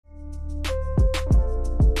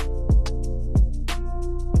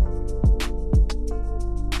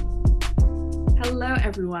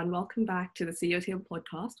everyone. Welcome back to the CEO Table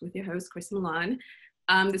podcast with your host, Chris Milan.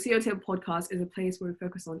 The CEO Table podcast is a place where we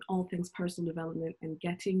focus on all things personal development and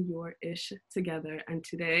getting your ish together. And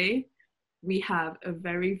today we have a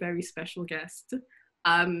very, very special guest.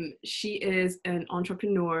 She is an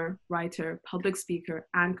entrepreneur, writer, public speaker,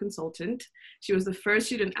 and consultant. She was the first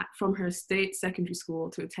student from her state secondary school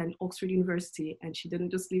to attend Oxford University, and she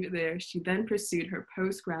didn't just leave it there. She then pursued her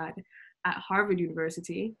postgrad at Harvard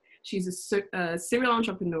University. She's a serial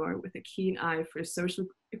entrepreneur with a keen eye for social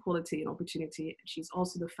equality and opportunity. And she's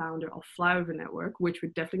also the founder of Flyover Network, which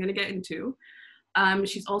we're definitely going to get into.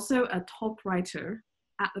 She's also a top writer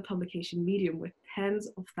at the publication Medium with tens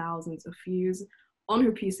of thousands of views on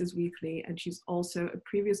her pieces weekly. And she's also a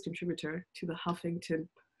previous contributor to the Huffington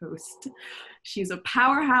Post. She's a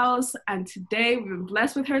powerhouse. And today we've been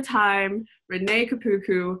blessed with her time. Renee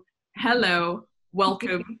Kapuku, hello,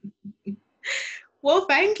 welcome. Well,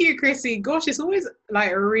 thank you, Chrissy. Gosh, it's always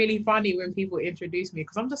like really funny when people introduce me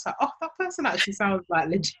because I'm just like, oh, that person actually sounds like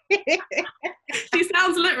legit. She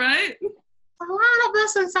sounds lit, right? Oh, wow, that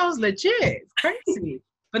person sounds legit. It's crazy.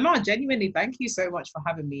 But no, genuinely, thank you so much for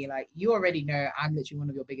having me. Like, you already know I'm literally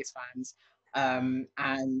one of your biggest fans,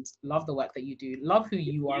 and love the work that you do. Love who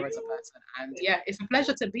you are as a person. And yeah, it's a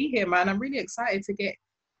pleasure to be here, man. I'm really excited to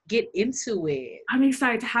get into it. I'm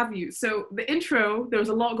excited to have you. So the intro, there was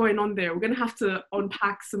a lot going on there. We're going to have to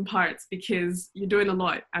unpack some parts because you're doing a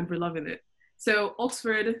lot and we're loving it. So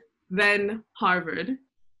Oxford, then Harvard.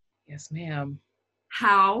 Yes, ma'am.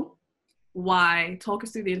 How, why, talk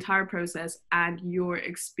us through the entire process and your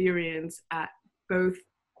experience at both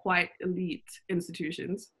quite elite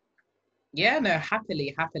institutions. Yeah, no,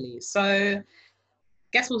 happily. So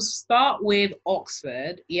guess we'll start with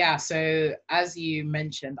Oxford. Yeah, so as you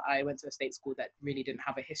mentioned, I went to a state school that really didn't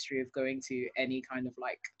have a history of going to any kind of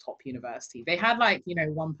like top university. They had like, you know,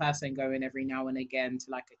 one person going every now and again to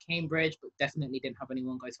like a Cambridge, but definitely didn't have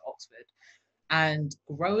anyone go to Oxford. And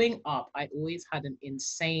growing up, I always had an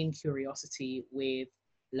insane curiosity with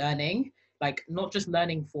learning, like not just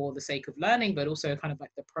learning for the sake of learning, but also kind of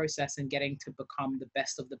like the process and getting to become the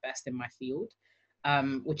best of the best in my field.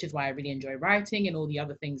 Which is why I really enjoy writing and all the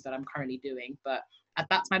other things that I'm currently doing. But at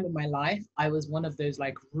that time in my life, I was one of those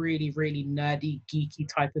like really, really nerdy, geeky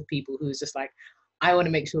type of people who was just like, I want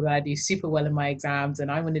to make sure that I do super well in my exams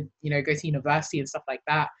and I want to, you know, go to university and stuff like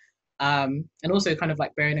that. And also kind of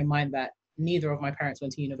like bearing in mind that neither of my parents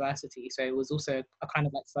went to university. So it was also a kind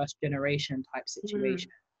of like first generation type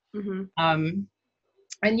situation. Mm-hmm.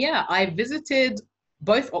 And yeah, I visited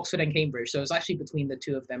both Oxford and Cambridge. So it was actually between the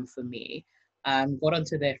two of them for me. Got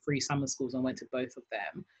onto their free summer schools and went to both of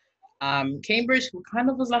them. Cambridge kind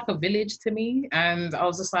of was like a village to me, and I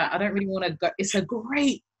was just like, I don't really want to go. It's a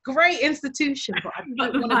great institution, but I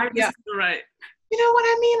don't want to. Yeah, right. You know what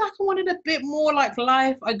I mean? Like I wanted a bit more like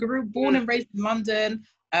life. I born and raised in London.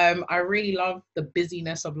 I really love the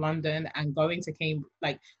busyness of London and going to Cambridge.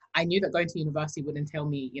 Like I knew that going to university would entail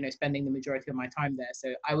me, you know, spending the majority of my time there.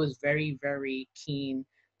 So I was very, very keen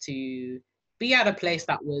to be at a place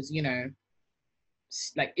that was, you know,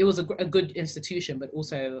 like it was a good institution, but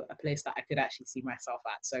also a place that I could actually see myself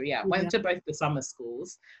at. So yeah, went to both the summer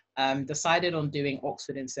schools, decided on doing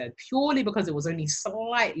Oxford instead, purely because it was only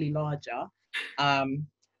slightly larger. And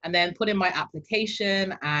then put in my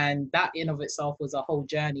application, and that in of itself was a whole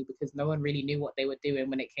journey because no one really knew what they were doing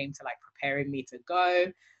when it came to like preparing me to go.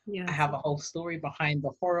 Yes. I have a whole story behind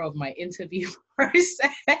the horror of my interview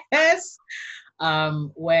process.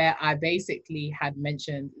 Where I basically had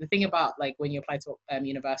mentioned the thing about like when you apply to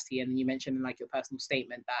university and you mentioned in like your personal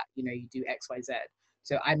statement that, you know, you do X, Y, Z.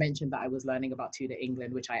 So I mentioned that I was learning about Tudor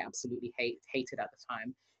England, which I absolutely hated at the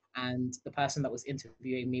time. And the person that was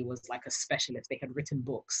interviewing me was like a specialist. They had written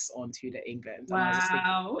books on Tudor England. Wow. And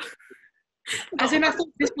I was thinking, as in I thought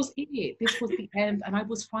this was it. This was the end. And I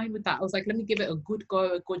was fine with that. I was like, let me give it a good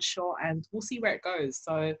go, a good shot, and we'll see where it goes.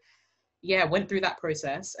 So yeah, went through that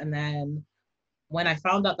process. And then when I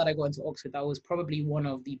found out that I got into Oxford, that was probably one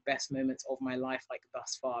of the best moments of my life, like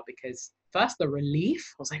thus far, because first the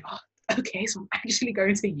relief, I was like, oh, okay, so I'm actually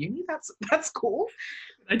going to uni. That's cool.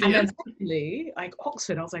 And then secondly, like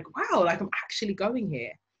Oxford, I was like, wow, like I'm actually going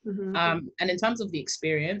here. Mm-hmm. And in terms of the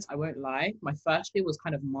experience, I won't lie, my first year was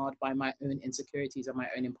kind of marred by my own insecurities and my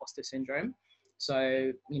own imposter syndrome.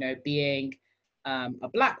 So, you know, being a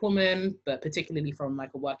Black woman, but particularly from like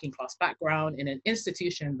a working class background in an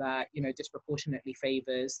institution that, you know, disproportionately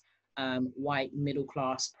favors white, middle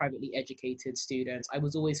class, privately educated students. I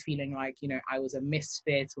was always feeling like, you know, I was a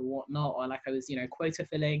misfit or whatnot, or like I was, you know, quota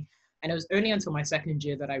filling. And it was only until my second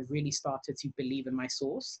year that I really started to believe in my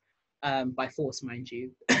source. by force, mind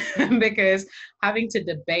you, because having to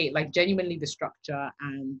debate, like genuinely the structure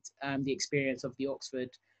and the experience of the Oxford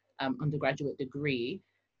undergraduate degree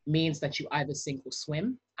means that you either sink or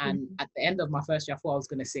swim. And at the end of my first year, I thought I was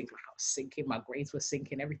going to sink. Like I was sinking, my grades were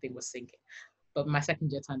sinking, everything was sinking. But my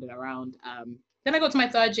second year turned it around. Then I got to my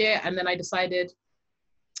third year, and then I decided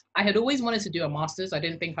I had always wanted to do a master's. I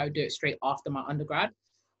didn't think I would do it straight after my undergrad.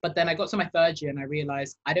 But then I got to my third year and I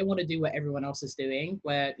realized I don't want to do what everyone else is doing,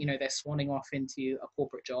 where, you know, they're swanning off into a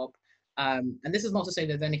corporate job. And this is not to say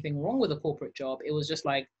there's anything wrong with a corporate job. It was just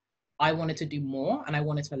like, I wanted to do more and I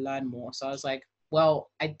wanted to learn more. So I was like, well,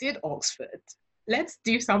 I did Oxford. Let's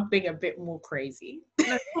do something a bit more crazy.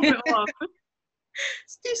 Let's pop it off.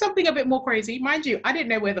 Let's do something a bit more crazy. Mind you, I didn't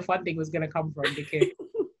know where the funding was going to come from because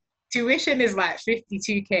tuition is like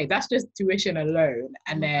 52K. That's just tuition alone.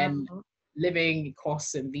 And then living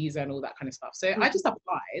costs and visa and all that kind of stuff. So I just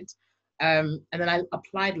applied. And then I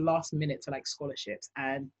applied last minute to like scholarships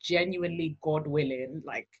and genuinely, God willing,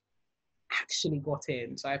 like actually got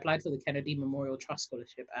in. So I applied for the Kennedy Memorial Trust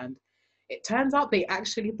Scholarship and it turns out they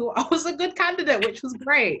actually thought I was a good candidate, which was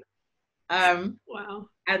great. Wow.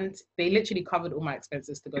 And they literally covered all my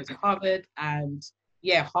expenses to go to Harvard. And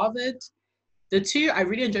yeah, Harvard, the two, I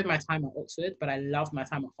really enjoyed my time at Oxford, but I loved my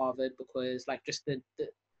time at Harvard because like just the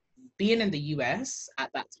being in the US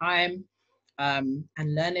at that time and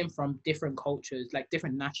learning from different cultures, like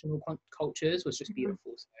different national cultures was just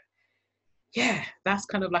beautiful. So yeah, that's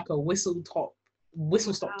kind of like a whistle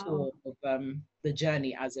stop tour of the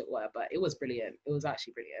journey, as it were. But it was brilliant. It was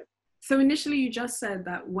actually brilliant. So initially you just said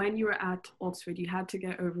that when you were at Oxford, you had to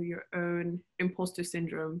get over your own imposter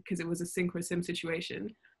syndrome because it was a sink or swim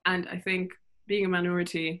situation. And I think being a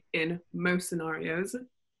minority in most scenarios,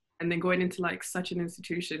 and then going into like such an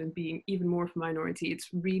institution and being even more of a minority, it's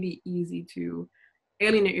really easy to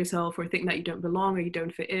alienate yourself or think that you don't belong or you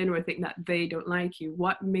don't fit in or think that they don't like you.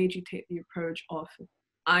 What made you take the approach of,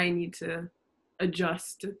 I need to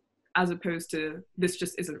adjust, as opposed to this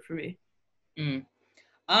just isn't for me?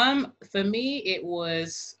 For me, it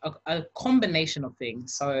was a combination of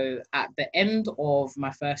things. So at the end of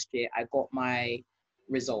my first year, I got my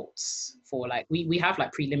results for like, we have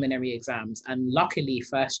like preliminary exams, and luckily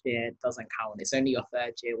first year doesn't count. It's only your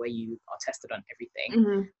third year where you are tested on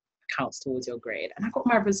everything. Counts towards your grade. And I got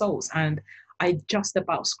my results and I just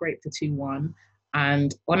about scraped the 2-1.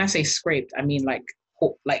 And when I say scraped, I mean like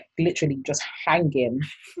literally just hanging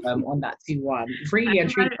on that 2-1. Really and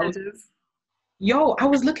truly, I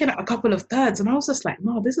was looking at a couple of thirds and I was just like,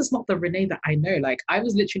 no, this is not the Renee that I know. Like I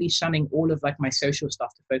was literally shunning all of like my social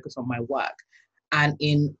stuff to focus on my work. And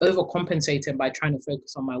in overcompensating by trying to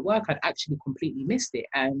focus on my work, I'd actually completely missed it.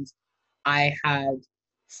 And I had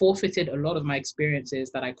forfeited a lot of my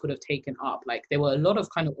experiences that I could have taken up. Like there were a lot of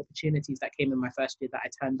kind of opportunities that came in my first year that I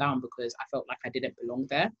turned down because I felt like I didn't belong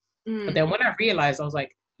there. But then when I realized, I was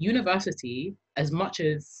like, university, as much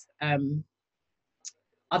as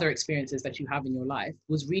other experiences that you have in your life,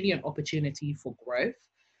 was really an opportunity for growth.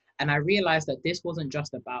 And I realized that this wasn't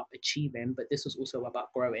just about achieving, but this was also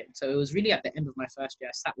about growing. So it was really at the end of my first year,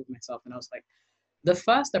 I sat with myself and I was like, the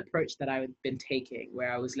first approach that I had been taking,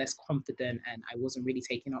 where I was less confident and I wasn't really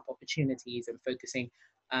taking up opportunities and focusing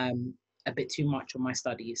a bit too much on my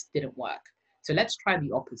studies, didn't work. So let's try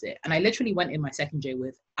the opposite. And I literally went in my second year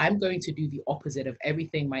with, I'm going to do the opposite of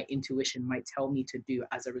everything my intuition might tell me to do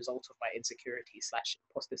as a result of my insecurity /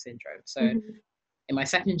 imposter syndrome. So in my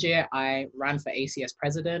second year, I ran for ACS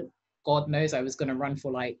president. God knows I was going to run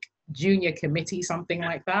for like junior committee, something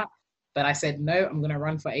like that. But I said, no, I'm going to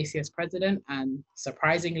run for ACS president. And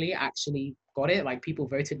surprisingly, actually got it. Like people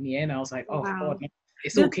voted me in. I was like, oh, God,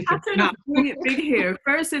 it's all kicking out. Big here.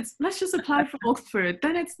 First, it's let's just apply for Oxford.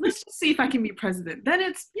 Then it's let's just see if I can be president. Then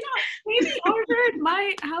it's, maybe Harvard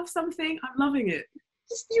might have something. I'm loving it.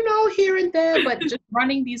 Just, here and there, but just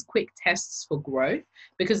running these quick tests for growth.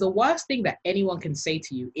 Because the worst thing that anyone can say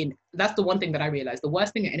to you that's the one thing that I realized, the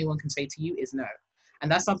worst thing that anyone can say to you is no.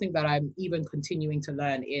 And that's something that I'm even continuing to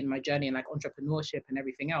learn in my journey in like entrepreneurship and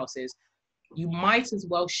everything else is you might as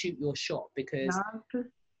well shoot your shot because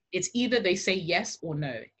it's either they say yes or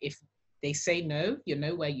no. If they say no, you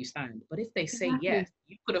know where you stand. But if they say yes,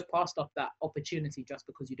 you could have passed off that opportunity just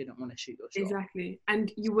because you didn't want to shoot your shot. Exactly.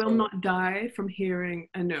 And you will not die from hearing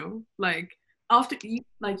a no. Like after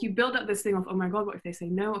you build up this thing of, oh my God, what if they say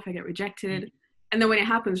no, if I get rejected? And then when it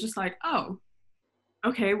happens, just like, oh,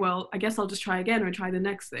 okay, well, I guess I'll just try again or try the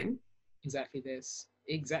next thing. Exactly this.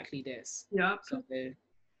 Yeah. So,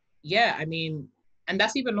 yeah, I mean, and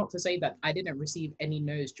that's even not to say that I didn't receive any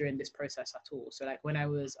no's during this process at all. So like when I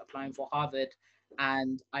was applying for Harvard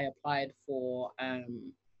and I applied for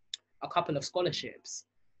a couple of scholarships,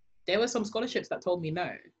 there were some scholarships that told me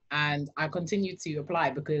no. And I continued to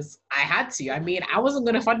apply because I had to. I mean, I wasn't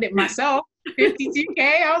going to fund it myself. 52K.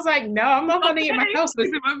 I was like, no, I'm not funding it myself. So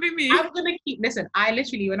It won't be me. I'm going to keep, listen, I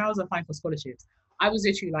literally, when I was applying for scholarships, I was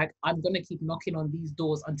literally like, I'm going to keep knocking on these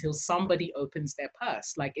doors until somebody opens their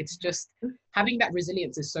purse. Like, it's just having that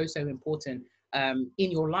resilience is so, so important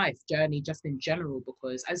in your life journey, just in general,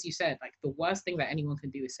 because as you said, like the worst thing that anyone can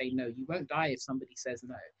do is say no. You won't die if somebody says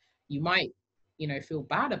no. You might, feel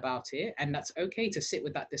bad about it, and that's okay to sit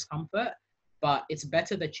with that discomfort, but it's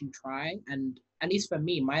better that you try. And at least for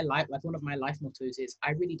me, my life, like one of my life mottos is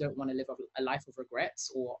I really don't want to live a life of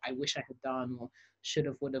regrets, or I wish I had done, or should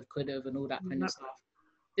have, would have, could have, and all that kind of stuff.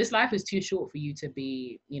 This life is too short for you to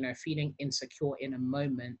be, feeling insecure in a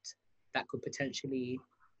moment that could potentially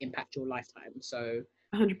impact your lifetime. So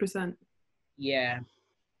 100%. Yeah.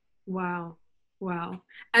 Wow.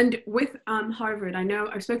 And with Harvard, I know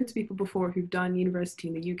I've spoken to people before who've done university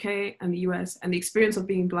in the UK and the US, and the experience of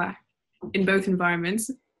being Black in both environments,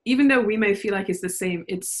 even though we may feel like it's the same,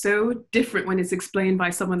 it's so different when it's explained by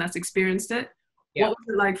someone that's experienced it. Yeah. What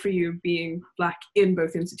was it like for you being Black in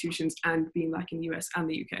both institutions and being Black in the US and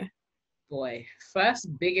the UK? Boy, first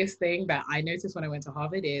biggest thing that I noticed when I went to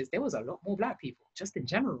Harvard is there was a lot more Black people, just in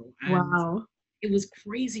general. And wow. It was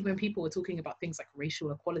crazy when people were talking about things like racial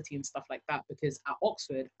equality and stuff like that, because at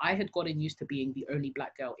Oxford, I had gotten used to being the only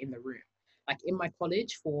Black girl in the room. Like in my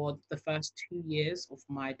college, for the first 2 years of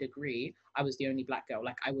my degree, I was the only Black girl.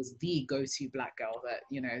 Like I was the go-to Black girl that,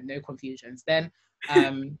 no confusions. Then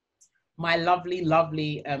my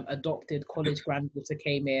lovely adopted college granddaughter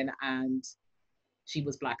came in, and she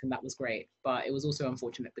was Black, and that was great. But it was also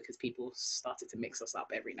unfortunate because people started to mix us up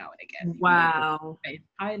every now and again. Wow.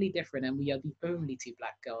 Entirely different, and we are the only 2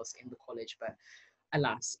 Black girls in the college, but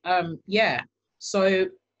alas. Yeah. So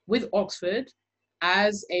with Oxford,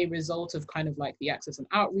 as a result of kind of like the access and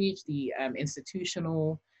outreach, the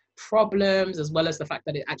institutional problems, as well as the fact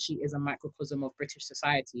that it actually is a microcosm of British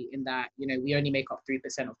society, in that, we only make up 3%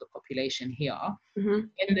 of the population here. Mm-hmm.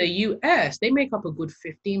 In the US, they make up a good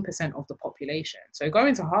 15% of the population. So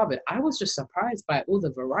going to Harvard, I was just surprised by all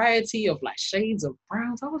the variety of like shades of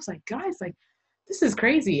browns. I was like, guys, like, this is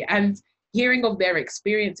crazy. And hearing of their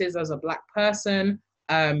experiences as a Black person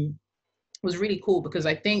was really cool, because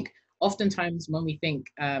I think oftentimes when we think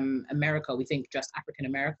America, we think just African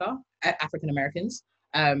Americans.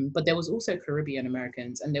 But there was also Caribbean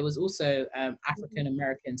Americans, and there was also African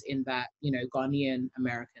Americans in that, Ghanaian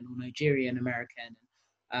American or Nigerian American,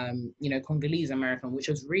 Congolese American, which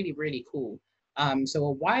was really, really cool. So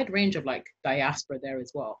a wide range of like diaspora there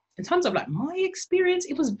as well. In terms of like my experience,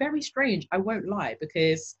 it was very strange. I won't lie,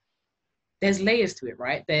 because there's layers to it,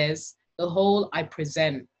 right? There's the whole I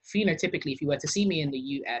present phenotypically. If you were to see me in the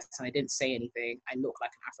US and I didn't say anything, I look like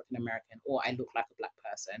an African American, or I look like a Black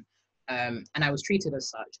person. And I was treated as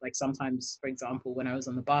such. Like sometimes, for example, when I was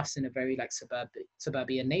on the bus in a very like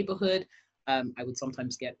suburban neighborhood, I would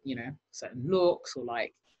sometimes get, certain looks, or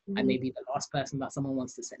like I may be the last person that someone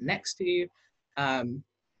wants to sit next to.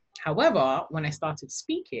 However, when I started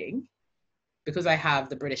speaking, because I have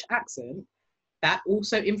the British accent, that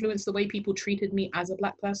also influenced the way people treated me as a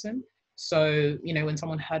Black person. So, when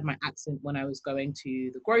someone heard my accent when I was going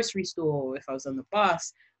to the grocery store, or if I was on the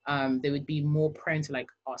bus, they would be more prone to like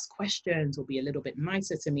ask questions or be a little bit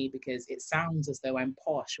nicer to me, because it sounds as though I'm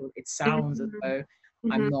posh, or it sounds as though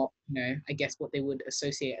I'm not, I guess what they would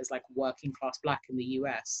associate as like working class Black in the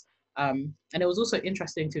US. And it was also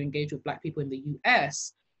interesting to engage with Black people in the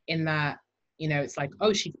US, in that, it's like,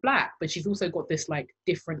 oh, she's Black, but she's also got this like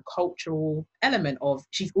different cultural element of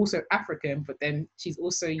she's also African, but then she's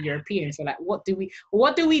also European. So like, what do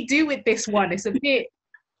we do with this one? It's a bit,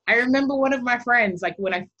 I remember one of my friends, like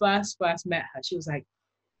when I first met her, she was like,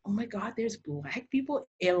 oh my God, there's Black people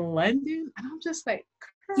in London? And I'm just like,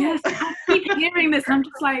 yes, I keep hearing this. I'm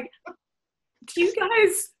just like, do you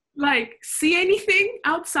guys like see anything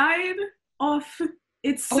outside of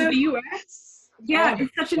it's so the US? Yeah,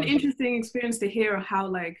 it's such an interesting experience to hear how,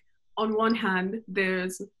 like, on one hand,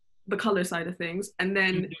 there's the color side of things, and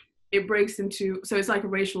then it breaks into, so it's like a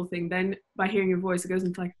racial thing. Then by hearing your voice, it goes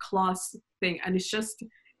into like a class thing. And it's just,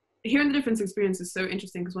 hearing the different experiences is so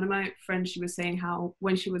interesting, because one of my friends, she was saying how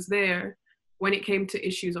when she was there, when it came to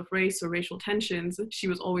issues of race or racial tensions, she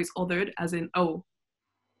was always othered, as in, oh,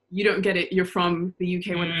 you don't get it, you're from the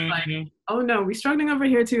UK, when it's like, oh no, we're struggling over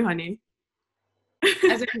here too, honey.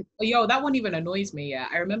 As in, yo, that one even annoys me. Yeah,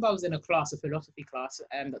 I remember I was in a philosophy class,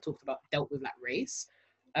 that dealt with like race,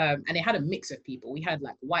 And it had a mix of people. We had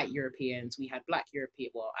like white Europeans, we had black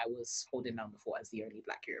European. Well, I was holding down the fort as the only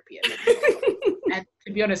black European. And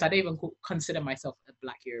to be honest, I don't even consider myself a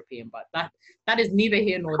black European, but that is neither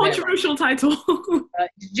here nor there. Controversial title.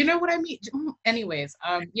 Do you know what I mean? Anyways,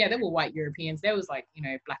 yeah, there were white Europeans. There was like, you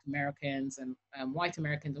know, black Americans and white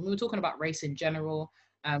Americans. And we were talking about race in general,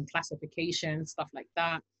 classification, stuff like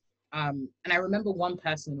that. And I remember one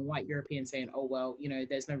person, a white European, saying, oh, well, you know,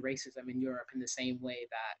 there's no racism in Europe in the same way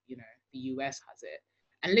that, you know, the US has it.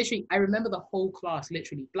 And literally, I remember the whole class,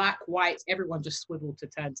 literally black, white, everyone just swiveled to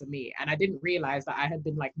turn to me. And I didn't realize that I had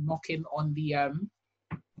been like knocking on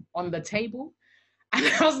the table. And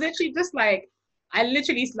I was literally just like, I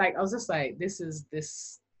was just like, this is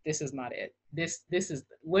not it. This is,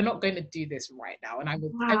 we're not going to do this right now. And I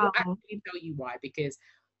will actually tell you why, because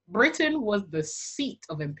Britain was the seat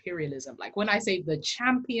of imperialism. Like when I say the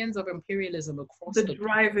champions of imperialism across the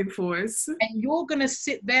driving force. And you're going to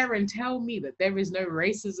sit there and tell me that there is no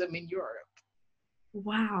racism in Europe.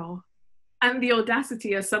 Wow. And the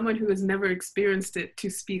audacity as someone who has never experienced it to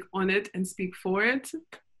speak on it and speak for it.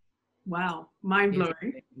 Wow. Mind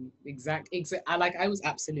blowing. Exactly. I was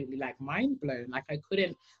absolutely like mind blown. Like I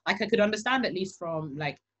could understand, at least from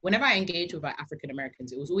like, whenever I engage with like African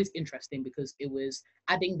Americans, it was always interesting because it was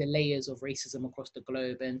adding the layers of racism across the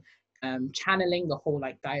globe and channeling the whole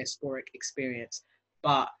like diasporic experience.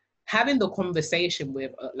 But having the conversation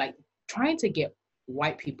with like trying to get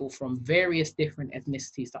white people from various different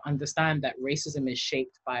ethnicities to understand that racism is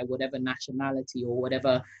shaped by whatever nationality or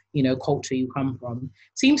whatever, you know, culture you come from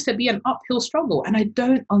seems to be an uphill struggle. And I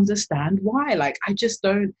don't understand why. Like, I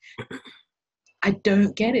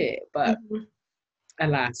don't get it. But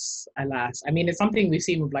alas. I mean, it's something we've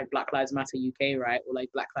seen with like Black Lives Matter UK, right? Or like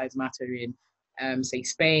Black Lives Matter in say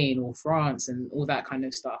Spain or France and all that kind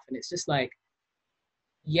of stuff. And it's just like,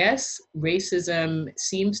 yes, racism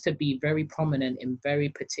seems to be very prominent in very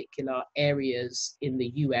particular areas in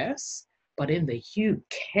the US, but in the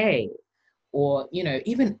UK or, you know,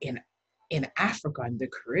 even in Africa and the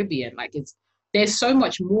Caribbean, like there's so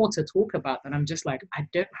much more to talk about that I'm just like, I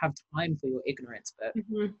don't have time for your ignorance, but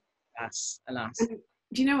alas. And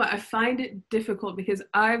do you know what? I find it difficult because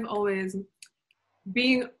I've always,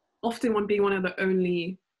 being one of the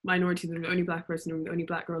only minorities, the only black person in the room, the only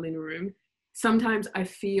black girl in the room, sometimes I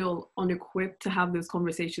feel unequipped to have those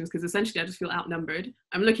conversations because essentially I just feel outnumbered.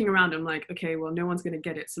 I'm looking around, I'm like, okay, well, no one's going to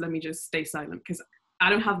get it. So let me just stay silent because I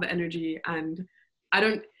don't have the energy and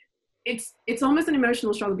it's almost an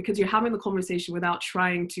emotional struggle because you're having the conversation without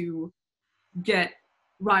trying to get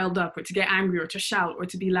riled up or to get angry or to shout or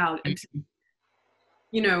to be loud and to,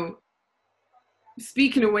 you know,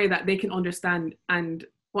 speak in a way that they can understand. And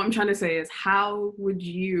what I'm trying to say is, how would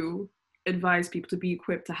you advise people to be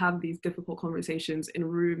equipped to have these difficult conversations in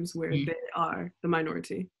rooms where they are the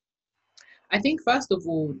minority? I think first of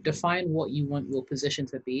all, define what you want your position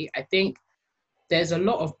to be. I think there's a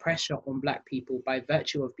lot of pressure on Black people by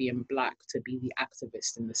virtue of being Black to be the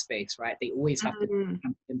activist in the space, right? They always have to be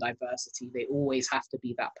in diversity. They always have to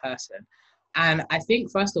be that person. And I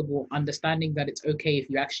think first of all, understanding that it's okay if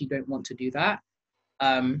you actually don't want to do that.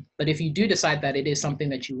 But if you do decide that it is something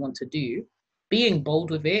that you want to do, being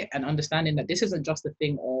bold with it and understanding that this isn't just a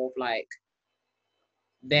thing of like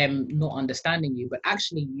them not understanding you, but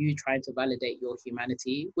actually you trying to validate your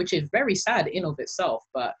humanity, which is very sad in of itself,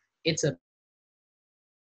 but it's a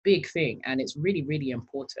big thing and it's really, really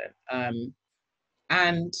important.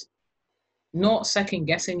 And not second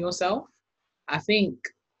guessing yourself. I think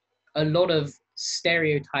a lot of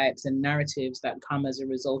stereotypes and narratives that come as a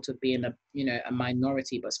result of being a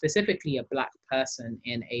minority, but specifically a Black person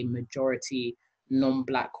in a majority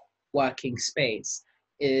non-Black working space,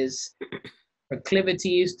 is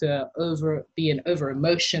proclivities to being over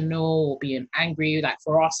emotional or being angry. Like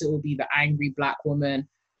for us, it will be the angry Black woman.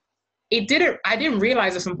 I didn't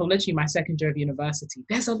realize this until literally my second year of university.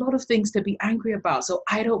 There's a lot of things to be angry about. So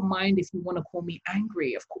I don't mind if you want to call me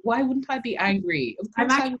angry. Of course, why wouldn't I be angry? Of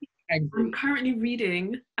course I would be angry. I'm currently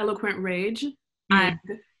reading Eloquent Rage. And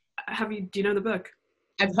do you know the book?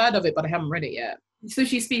 I've heard of it, but I haven't read it yet. So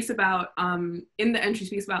she speaks about, in the entry,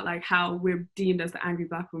 speaks about like how we're deemed as the angry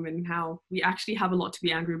Black woman and how we actually have a lot to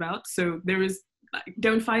be angry about. So there is, like,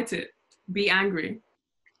 don't fight it, be angry.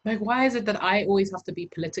 Like, why is it that I always have to be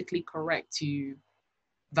politically correct to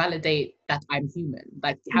validate that I'm human?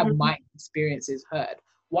 Like, have my experiences heard?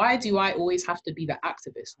 Why do I always have to be the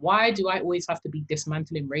activist? Why do I always have to be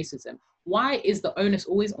dismantling racism? Why is the onus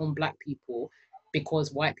always on Black people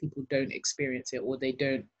because white people don't experience it or they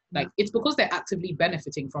don't, like, it's because they're actively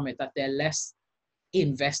benefiting from it that they're less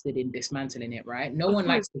invested in dismantling it, right? No Of one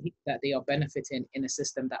course. likes to hear that they are benefiting in a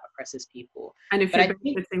system that oppresses people. And if But you're I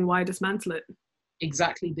think benefiting, why dismantle it?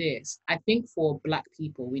 exactly this. I think for Black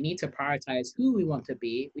people, we need to prioritize who we want to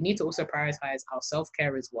be. We need to also prioritize our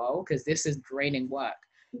self-care as well, because this is draining work.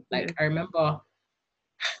 Yeah. Like I remember,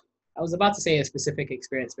 I was about to say a specific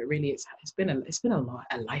experience, but really it's been a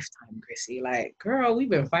lifetime, Chrissy. Like, girl, we've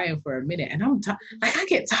been fighting for a minute, and like I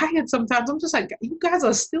get tired sometimes. I'm just like, you guys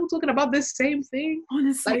are still talking about this same thing. Like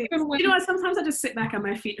Honestly, even when you know what? Sometimes I just sit back and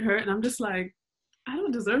my feet hurt, and I'm just like, I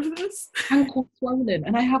don't deserve this. ankle swollen,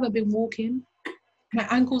 and I haven't been walking. My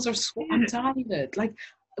ankles are I'm tired. Like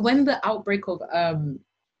when the outbreak of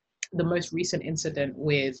the most recent incident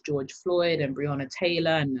with George Floyd and Breonna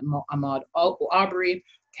Taylor and Ahmaud Arbery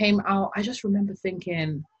came out, I just remember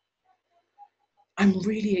thinking, I'm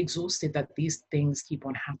really exhausted that these things keep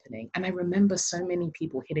on happening. And I remember so many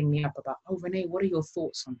people hitting me up about, oh, Renee, what are your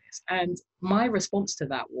thoughts on this? And my response to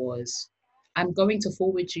that was, I'm going to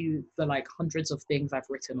forward you the like hundreds of things I've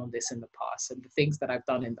written on this in the past and the things that I've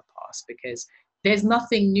done in the past, because there's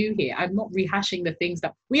nothing new here. I'm not rehashing the things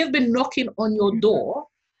that we have been knocking on your door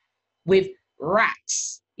with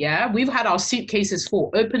rats. Yeah, we've had our suitcases full.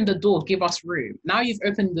 Open the door, give us room. Now you've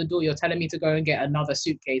opened the door, you're telling me to go and get another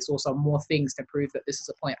suitcase or some more things to prove that this is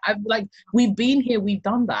a point. We've been here, we've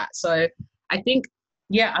done that. So I think,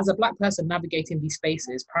 yeah, as a Black person navigating these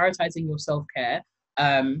spaces, prioritizing your self-care,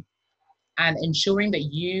 and ensuring that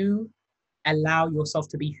you allow yourself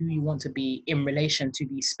to be who you want to be in relation to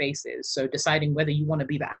these spaces. So deciding whether you want to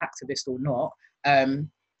be the activist or not,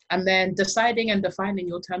 and then deciding and defining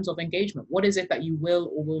your terms of engagement. What is it that you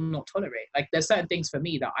will or will not tolerate? Like there's certain things for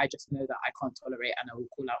me that I just know that I can't tolerate and I will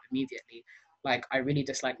call out immediately. Like I really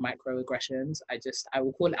dislike microaggressions.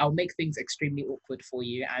 I'll make things extremely awkward for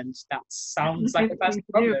you, and that sounds like a personal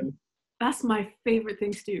problem. That's my favorite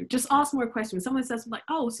thing to do. Just ask more questions. Someone says like,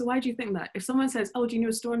 "Oh, so why do you think that?" If someone says, "Oh, do you know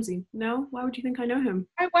Stormzy?" No. Why would you think I know him?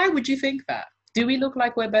 Why would you think that? Do we look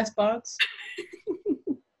like we're best buds?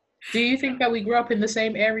 Do you think that we grew up in the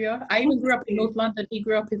same area? I even grew up in North London. He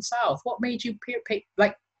grew up in South. What made you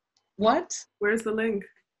like, what? Where's the link?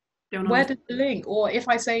 Where did the link? Or if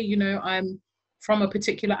I say, I'm from a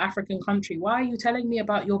particular African country, why are you telling me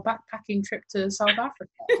about your backpacking trip to South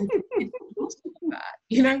Africa?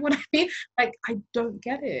 You know what I mean? Like, I don't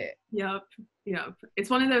get it. Yep. It's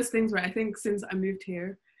one of those things where I think since I moved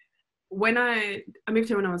here, when I moved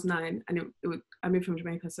here when I was 9, and I moved from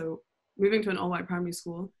Jamaica, so moving to an all-white primary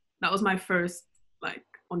school, that was my first like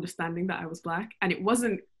understanding that I was Black. And it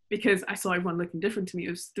wasn't because I saw everyone looking different to me.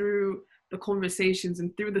 It was through the conversations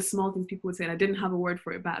and through the small things people would say. And I didn't have a word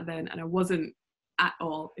for it back then, and I wasn't at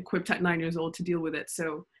all equipped at 9 years old to deal with it.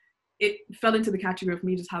 So it fell into the category of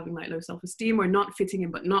me just having like low self-esteem or not fitting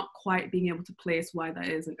in, but not quite being able to place why that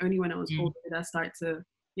is. And only when I was older did I start to,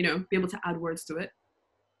 be able to add words to it.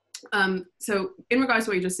 So in regards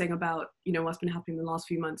to what you're just saying about, what's been happening in the last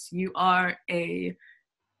few months, you are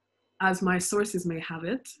as my sources may have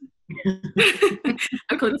it,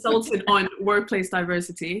 a consultant on workplace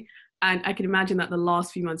diversity. And I can imagine that the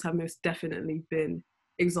last few months have most definitely been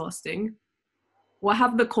exhausting. What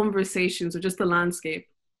have the conversations or just the landscape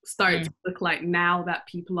start to look like now that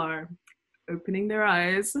people are opening their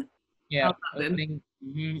eyes? Yeah,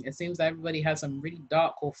 it seems that everybody has some really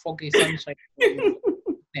dark or foggy sunshine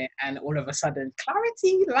and all of a sudden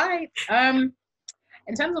clarity, light.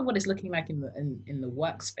 In terms of what it's looking like in the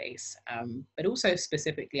workspace, but also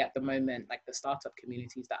specifically at the moment, like the startup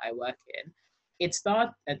communities that I work in, it's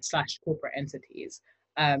startup/corporate entities.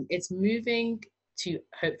 It's moving to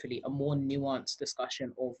hopefully a more nuanced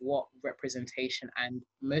discussion of what representation and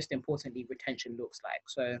most importantly retention looks like.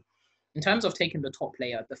 So in terms of taking the top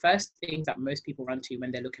layer, the first things that most people run to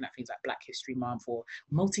when they're looking at things like Black History Month or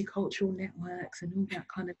multicultural networks and all that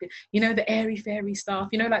kind of thing, the airy fairy stuff,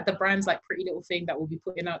 like the brands like Pretty Little Thing that will be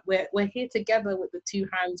putting out, we're here together with the two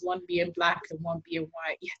hands, one being Black and one being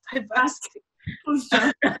white. Yeah, diversity.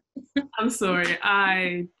 I'm sorry.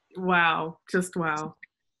 Wow.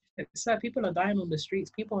 So people are dying on the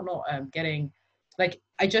streets. People are not getting,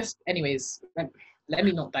 anyways, let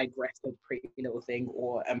me not digress with Pretty Little Thing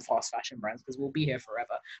or fast fashion brands, because we'll be here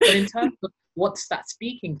forever. But in terms of what's that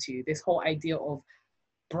speaking to, this whole idea of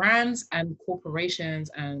brands and corporations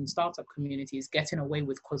and startup communities getting away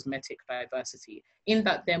with cosmetic diversity, in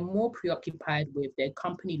that they're more preoccupied with their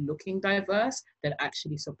company looking diverse than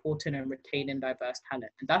actually supporting and retaining diverse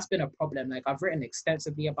talent. And that's been a problem. Like I've written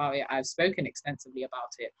extensively about it. I've spoken extensively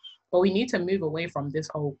about it. But we need to move away from this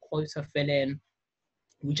whole quota filling.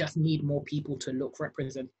 We just need more people to look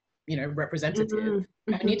representative.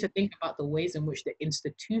 Mm-hmm. I need to think about the ways in which the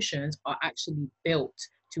institutions are actually built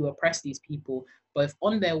to oppress these people, both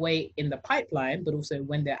on their way in the pipeline, but also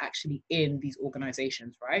when they're actually in these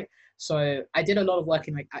organizations, right? So I did a lot of work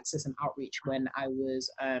in like access and outreach when I was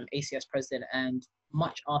ACS president and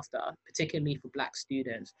much after, particularly for Black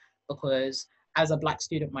students, because as a Black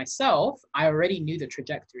student myself, I already knew the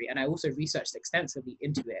trajectory and I also researched extensively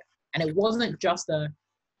into it. And it wasn't just a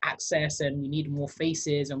access and we need more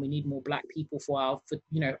faces and we need more Black people for our,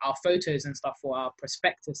 our photos and stuff for our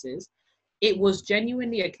prospectuses. It was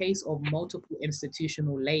genuinely a case of multiple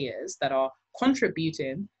institutional layers that are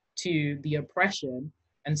contributing to the oppression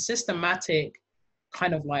and systematic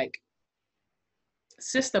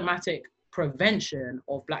prevention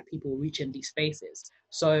of Black people reaching these spaces.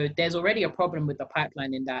 So there's already a problem with the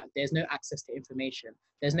pipeline in that there's no access to information.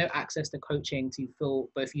 There's no access to coaching to fill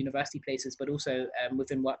both university places, but also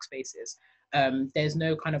within workspaces. There's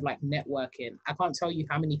no kind of like networking. I can't tell you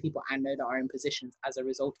how many people I know that are in positions as a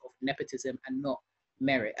result of nepotism and not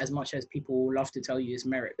merit, as much as people love to tell you it's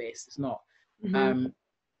merit-based, it's not. Mm-hmm.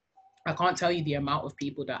 I can't tell you the amount of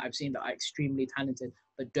people that I've seen that are extremely talented,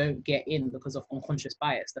 but don't get in because of unconscious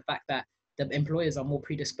bias. The fact that the employers are more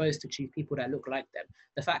predisposed to choose people that look like them.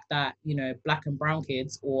 The fact that, Black and brown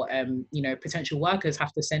kids or, potential workers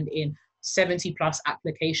have to send in 70 plus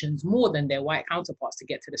applications more than their white counterparts to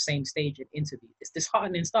get to the same stage in interview. It's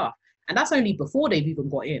disheartening stuff. And that's only before they've even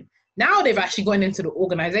got in. Now they've actually gone into the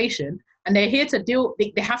organization and they're here to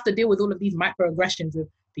they have to deal with all of these microaggressions of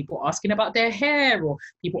people asking about their hair or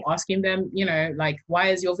people asking them, like, why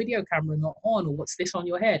is your video camera not on or what's this on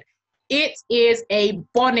your head? It is a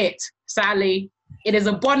bonnet, Sally. It is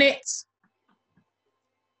a bonnet.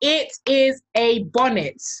 It is a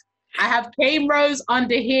bonnet. I have cane rows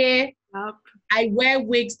under here. Yep. I wear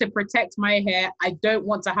wigs to protect my hair. I don't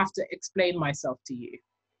want to have to explain myself to you.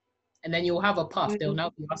 And then you'll have a puff. They'll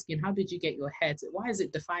now be asking, how did you get your hair? Why is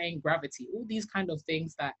it defying gravity? All these kind of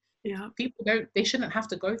things that people they shouldn't have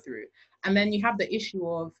to go through. And then you have the issue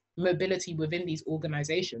of mobility within these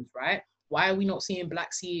organizations, right? Why are we not seeing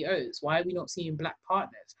Black CEOs? Why are we not seeing Black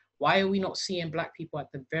partners? Why are we not seeing Black people at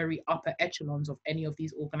the very upper echelons of any of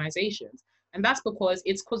these organizations? And that's because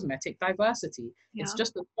it's cosmetic diversity. Yeah. It's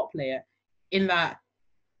just the top layer in that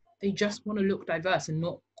they just want to look diverse and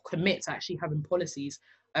not commit to actually having policies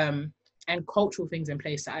and cultural things in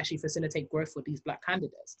place to actually facilitate growth for these Black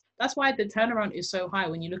candidates. That's why the turnaround is so high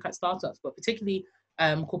when you look at startups, but particularly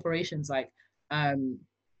corporations like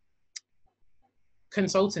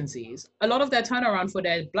consultancies. A lot of their turnaround for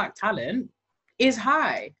their Black talent is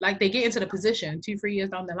high. Like they get into the position 2-3 years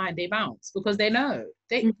down the line, they bounce because they know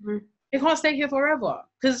they can't stay here forever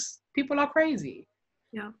because people are crazy.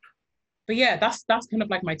 Yeah. But yeah, that's kind of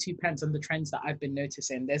like my 2 pence on the trends that I've been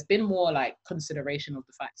noticing. There's been more like consideration of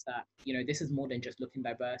the fact that, this is more than just looking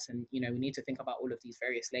diverse and, we need to think about all of these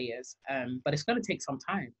various layers. But it's going to take some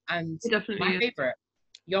time. And my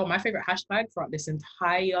favorite hashtag throughout this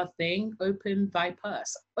entire thing, open thy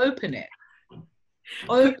purse. Open it.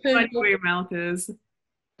 Open where your mouth is.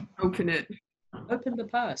 Open it. Open the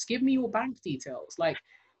purse. Give me your bank details. Like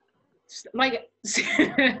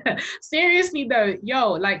seriously though,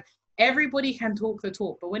 like everybody can talk the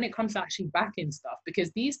talk, but when it comes to actually backing stuff,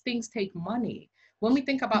 because these things take money. When we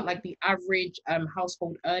think about like the average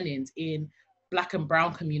household earnings in Black and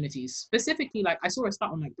brown communities, specifically, like I saw a stat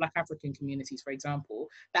on like Black African communities, for example,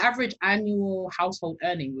 the average annual household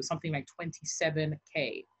earning was something like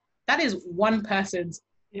 27K. That is one person's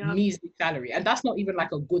measly salary. And that's not even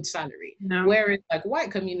like a good salary. No. Whereas like white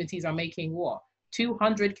communities are making what?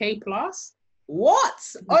 200K plus? What?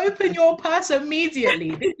 Open your purse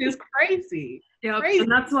immediately. This is crazy. Yeah, crazy.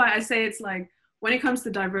 And that's why I say it's like, when it comes to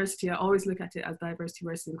diversity, I always look at it as diversity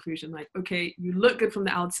versus inclusion. Like, okay, you look good from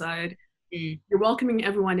the outside, you're welcoming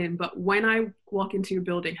everyone in, but when I walk into your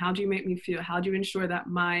building, how do you make me feel? How do you ensure that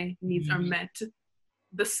my needs are met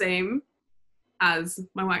the same as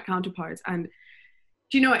my white counterparts? And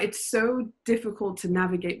do you know, it's so difficult to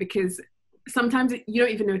navigate because sometimes you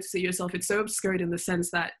don't even notice it yourself. It's so obscured in the sense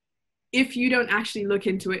that if you don't actually look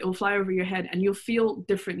into it, it'll fly over your head and you'll feel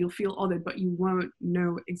different, you'll feel othered, but you won't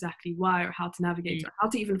know exactly why or how to navigate or how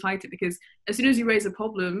to even fight it, because as soon as you raise a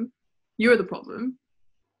problem, you're the problem.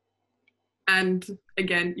 And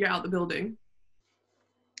again, you're out the building.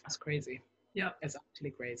 That's crazy. Yeah. It's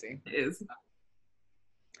actually crazy. It is.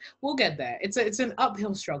 We'll get there. It's an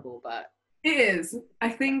uphill struggle, but... It is. I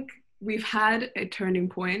think we've had a turning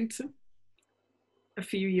point a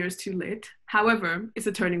few years too late. However, it's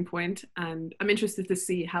a turning point and I'm interested to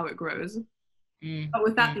see how it grows. But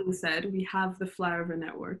with that being said, we have the Flyover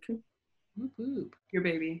Network. Your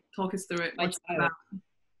baby. Talk us through it. What's it about?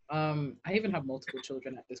 I even have multiple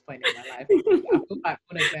children at this point in my life. I feel like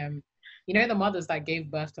one of them You know, the mothers that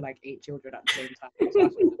gave birth to like 8 children at the same time. That's what I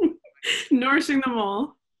feel. Nourishing them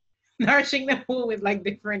all. Nourishing them all with like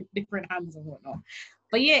different hands and whatnot.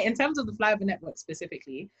 But yeah, in terms of the Flyover Network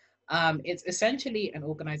specifically, it's essentially an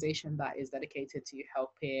organization that is dedicated to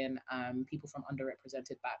helping people from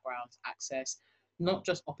underrepresented backgrounds access not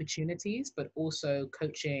just opportunities, but also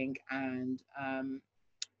coaching and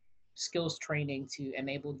skills training to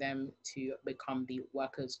enable them to become the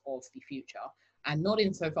workers of the future. And not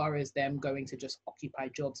insofar as them going to just occupy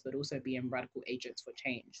jobs, but also being radical agents for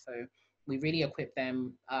change. So we really equip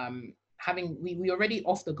them we already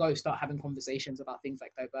off the go start having conversations about things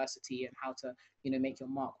like diversity and how to, you know, make your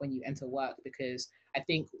mark when you enter work. Because I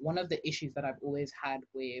think one of the issues that I've always had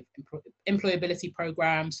with employability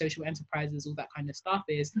programs, social enterprises, all that kind of stuff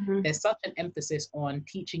is there's such an emphasis on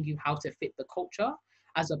teaching you how to fit the culture,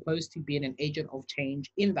 as opposed to being an agent of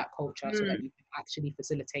change in that culture so that you can actually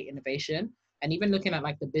facilitate innovation. And even looking at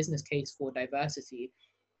like the business case for diversity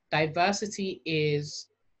is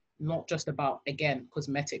not just about, again,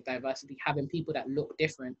 cosmetic diversity, having people that look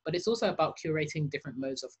different, but it's also about curating different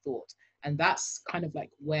modes of thought. And that's kind of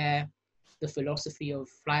like where the philosophy of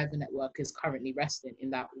Flyover Network is currently resting,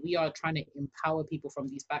 in that we are trying to empower people from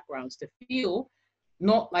these backgrounds to feel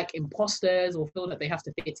not like imposters or feel that they have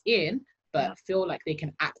to fit in, but feel like they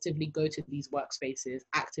can actively go to these workspaces,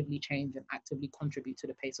 actively change and actively contribute to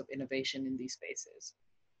the pace of innovation in these spaces.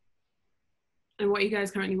 And what are you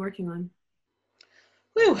guys currently working on?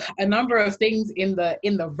 A number of things in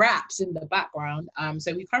the wraps in the background.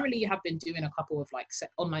 So we currently have been doing a couple of like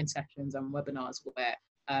online sessions and webinars where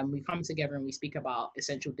we come together and we speak about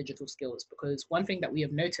essential digital skills, because one thing that we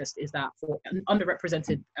have noticed is that for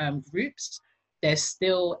underrepresented groups, there's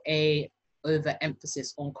still a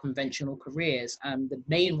overemphasis on conventional careers. The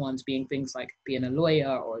main ones being things like being a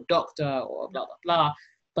lawyer or a doctor or blah, blah, blah.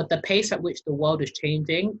 But the pace at which the world is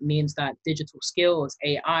changing means that digital skills,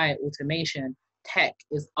 AI, automation, tech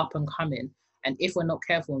is up and coming. And if we're not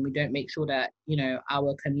careful and we don't make sure that, you know,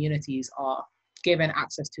 our communities are given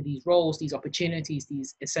access to these roles, these opportunities,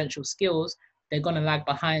 these essential skills, they're going to lag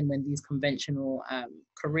behind when these conventional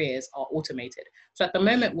careers are automated. So at the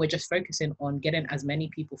moment, we're just focusing on getting as many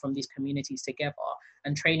people from these communities together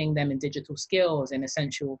and training them in digital skills and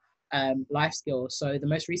essential life skills. So the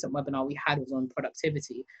most recent webinar we had was on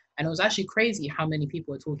productivity. And it was actually crazy how many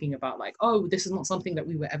people were talking about like, oh, this is not something that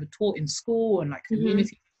we were ever taught in school, and like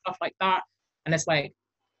community stuff like that. And it's like,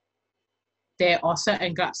 there are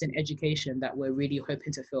certain gaps in education that we're really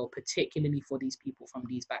hoping to fill, particularly for these people from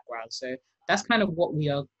these backgrounds. So that's kind of what we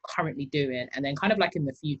are currently doing. And then kind of like in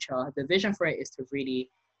the future, the vision for it is to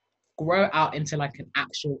really grow out into like an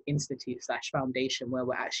actual institute/foundation where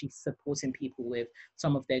we're actually supporting people with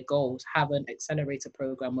some of their goals, have an accelerator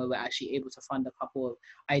program where we're actually able to fund a couple of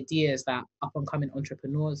ideas that up and coming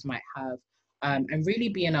entrepreneurs might have, and really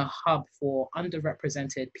being a hub for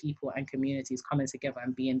underrepresented people and communities coming together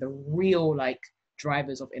and being the real like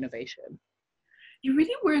drivers of innovation. You're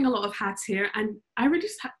really wearing a lot of hats here, and I really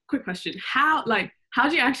just have a quick question. How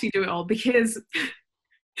do you actually do it all? Because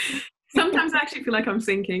sometimes I actually feel like I'm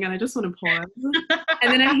sinking and I just want to pause.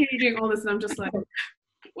 And then I hear you doing all this and I'm just like,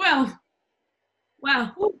 well.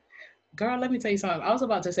 Girl, let me tell you something. I was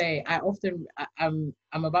about to say, I'm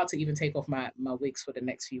about to even take off my wigs for the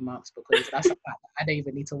next few months, because that's a hat that I don't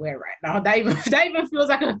even need to wear right now. That even feels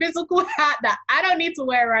like a physical hat that I don't need to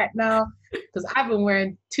wear right now, because I've been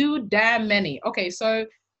wearing too damn many. Okay, so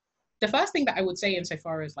the first thing that I would say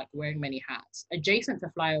insofar as like wearing many hats, adjacent to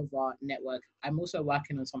Flyover Network, I'm also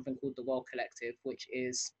working on something called the World Collective, which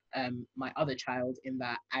is my other child, in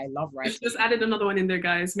that I love writing. Just added another one in there,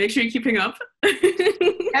 guys. Make sure you're keeping up.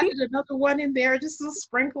 Added another one in there, just a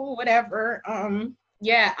sprinkle, whatever.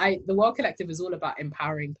 The World Collective is all about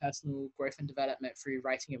empowering personal growth and development through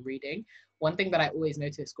writing and reading. One thing that I always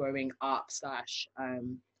noticed growing up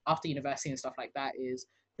 / after university and stuff like that is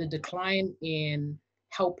the decline in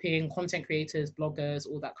helping content creators, bloggers,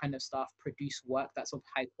 all that kind of stuff produce work that's of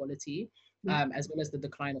high quality, as well as the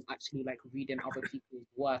decline of actually like reading other people's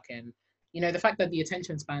work. And, you know, the fact that the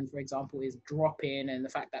attention span, for example, is dropping, and the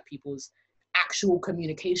fact that people's actual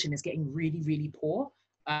communication is getting really, really poor.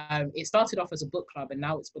 It started off as a book club, and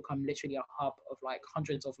now it's become literally a hub of like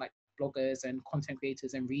hundreds of like bloggers and content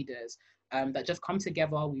creators and readers that just come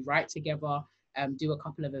together. We write together, do a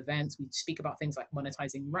couple of events. We speak about things like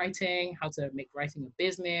monetizing writing, how to make writing a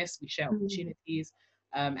business. We share opportunities.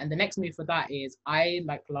 And the next move for that is I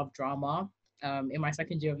like love drama. In my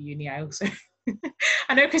second year of uni, I also,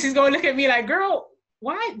 I know Chris is going to look at me like, girl,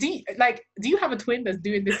 why do you have a twin that's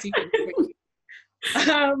doing this secret?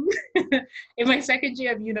 In my second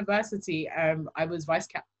year of university, I was vice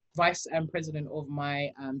vice president of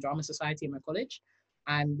my drama society in my college.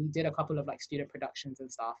 And we did a couple of like student productions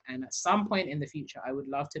and stuff. And at some point in the future, I would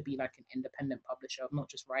love to be like an independent publisher of not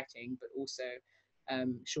just writing, but also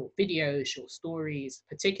short videos, short stories,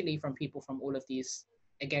 particularly from people from all of these,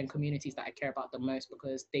 again, communities that I care about the most,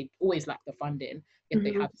 because they always lack the funding, yet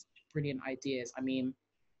they have such brilliant ideas. I mean,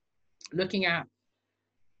 looking at,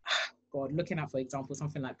 for example,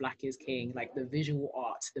 something like Black is King, like the visual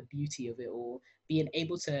art, the beauty of it all, being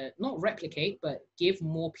able to not replicate, but give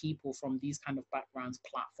more people from these kind of backgrounds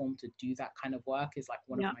platform to do that kind of work is like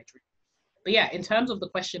one of my dreams. But yeah, in terms of the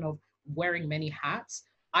question of wearing many hats,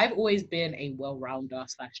 I've always been a well-rounder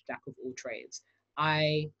 / jack of all trades.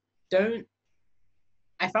 I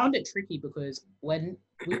found it tricky because when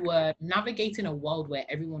we were navigating a world where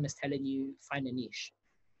everyone is telling you, find a niche,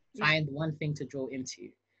 find one thing to draw into,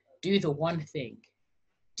 do the one thing,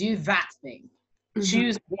 do that thing,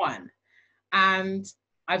 choose one. And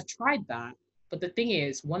I've tried that. But the thing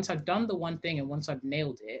is, once I've done the one thing and once I've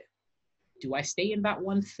nailed it, do I stay in that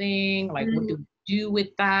one thing? Like, what do we do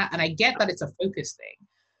with that? And I get that it's a focus thing,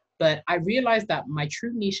 but I realized that my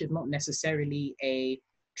true niche is not necessarily a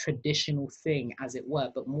traditional thing, as it were,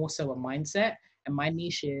 but more so a mindset. And my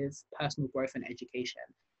niche is personal growth and education,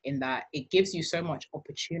 in that it gives you so much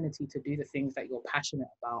opportunity to do the things that you're passionate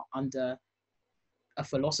about under a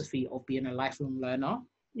philosophy of being a lifelong learner.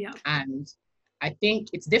 Yeah. And I think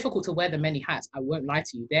it's difficult to wear the many hats. I won't lie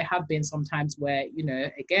to you. There have been some times where, you know,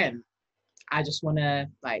 again, I just want to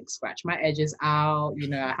like scratch my edges out. You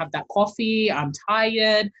know, I have that coffee, I'm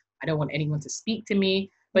tired, I don't want anyone to speak to me.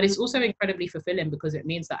 But it's also incredibly fulfilling because it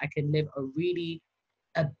means that I can live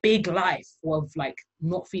a big life of like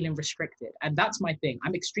not feeling restricted. And that's my thing.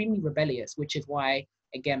 I'm extremely rebellious, which is why,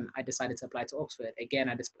 again, I decided to apply to Oxford. Again,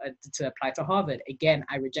 I decided to apply to Harvard. Again,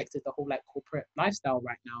 I rejected the whole like corporate lifestyle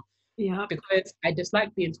right now. Yeah. Because I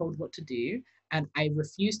dislike being told what to do. And I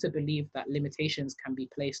refuse to believe that limitations can be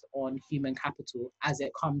placed on human capital as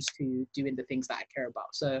it comes to doing the things that I care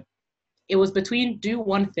about. So it was between do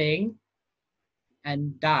one thing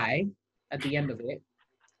and die at the end of it,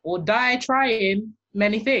 or die trying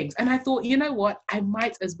many things. And I thought, you know what? I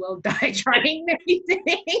might as well die trying many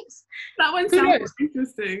things. That one sounds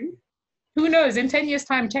interesting. Who knows? In 10 years'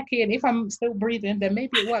 time, check in. If I'm still breathing, then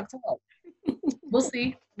maybe it worked out. We'll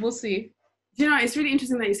see. We'll see. You know, it's really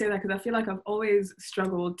interesting that you say that, because I feel like I've always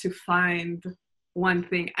struggled to find one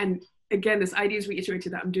thing. And again, this idea is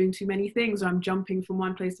reiterated that I'm doing too many things, or I'm jumping from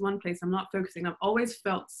one place to one place. I'm not focusing. I've always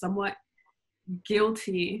felt somewhat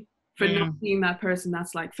guilty for not being that person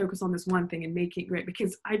that's like focus on this one thing and make it great,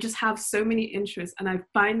 because I just have so many interests, and I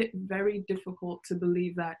find it very difficult to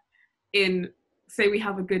believe that in, say we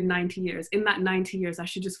have a good 90 years, in that 90 years I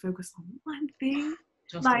should just focus on one thing.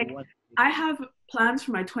 Just like I have plans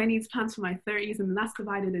for my 20s, plans for my 30s, and that's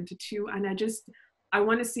divided into two, and I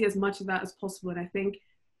want to see as much of that as possible. And I think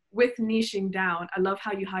with niching down, I love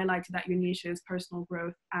how you highlighted that your niche is personal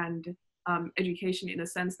growth and education, in a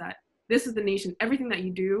sense that this is the niche and everything that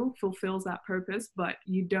you do fulfills that purpose, but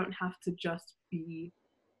you don't have to just be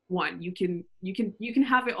one. You can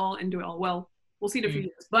have it all and do it all. Well, we'll see in a few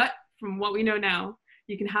years, but from what we know now,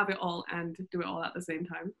 you can have it all and do it all at the same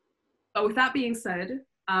time. But with that being said,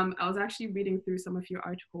 I was actually reading through some of your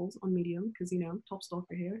articles on Medium, because, you know, top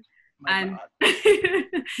stalker here. And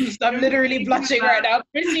I'm literally blushing right now.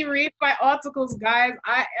 Chrissy, read my articles, guys.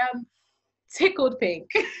 I am tickled pink.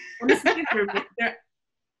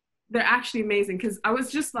 They're actually amazing, because I was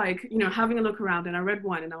just like, you know, having a look around, and I read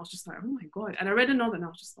one and I was just like, oh my God. And I read another and I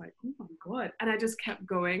was just like, oh my God. And I just kept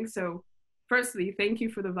going. So firstly, thank you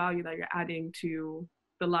for the value that you're adding to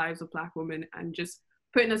the lives of Black women, and just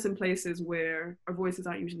putting us in places where our voices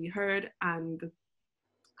aren't usually heard, and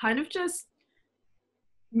kind of just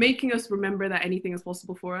making us remember that anything is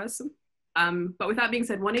possible for us. But with that being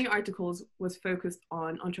said, one of your articles was focused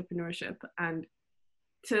on entrepreneurship, and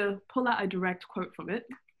to pull out a direct quote from it: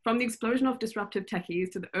 from the explosion of disruptive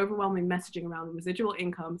techies to the overwhelming messaging around residual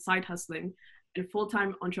income, side hustling, and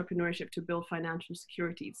full-time entrepreneurship to build financial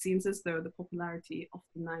security, it seems as though the popularity of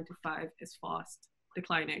the 9-to-5 is fast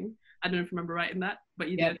declining. I don't know if you remember writing that, but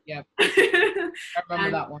you did. Yeah. I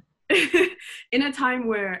remember that one. In a time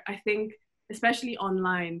where I think, especially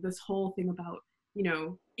online, this whole thing about, you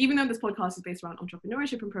know, even though this podcast is based around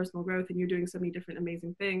entrepreneurship and personal growth, and you're doing so many different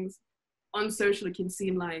amazing things, on social it can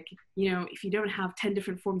seem like, you know, if you don't have 10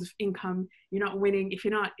 different forms of income, you're not winning. If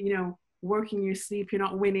you're not, you know, working your sleep, you're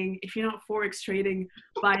not winning. If you're not Forex trading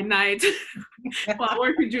by night while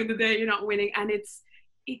working during the day, you're not winning. And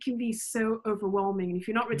it can be so overwhelming. And if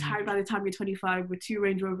you're not retired by the time you're 25 with 2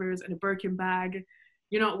 Range Rovers and a Birkin bag,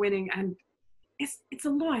 you're not winning. And it's a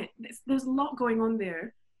lot. There's a lot going on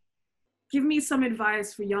there. give me some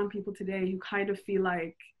advice for young people today who kind of feel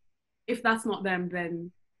like if that's not them,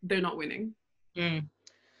 then they're not winning. There's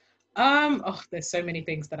so many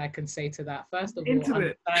things that I can say to that. First of Into all,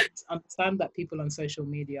 it. understand that people on social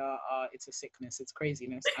media are, it's a sickness, it's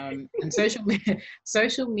craziness. And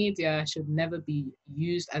social media should never be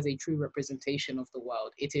used as a true representation of the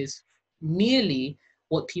world. It is merely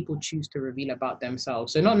what people choose to reveal about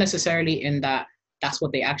themselves. So not necessarily in that that's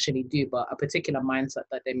what they actually do, but a particular mindset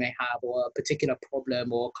that they may have, or a particular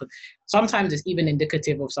problem, or sometimes it's even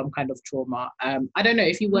indicative of some kind of trauma. I don't know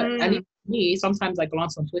if you were, at least me, sometimes I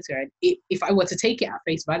glance on Twitter, and if I were to take it at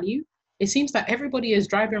face value, it seems that everybody is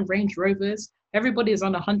driving Range Rovers, everybody is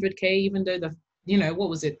on 100K, even though what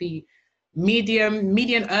was it, the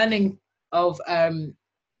median earning of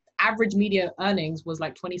average median earnings was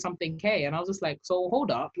like 20 something K. And I was just like, so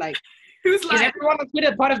hold up, like, is everyone on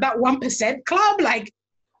Twitter part of that 1% club? Like,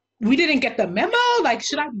 we didn't get the memo. Like,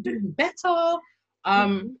 should I be doing better?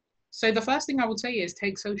 So the first thing I would say is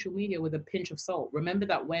take social media with a pinch of salt. Remember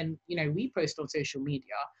that when, we post on social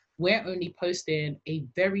media, we're only posting a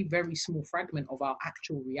very, very small fragment of our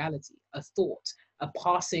actual reality, a thought, a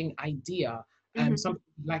passing idea, something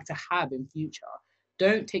you'd like to have in future.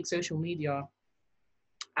 Don't take social media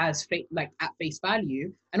as at face value,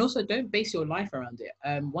 and also don't base your life around it.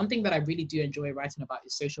 One thing that I really do enjoy writing about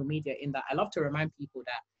is social media, in that I love to remind people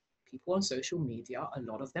that people on social media, a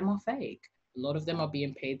lot of them are fake. A lot of them are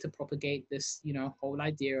being paid to propagate this, whole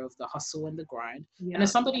idea of the hustle and the grind. Yeah. And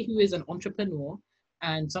as somebody who is an entrepreneur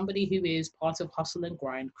and somebody who is part of Hustle and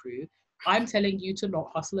Grind crew, I'm telling you to not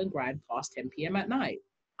hustle and grind past 10 p.m. at night.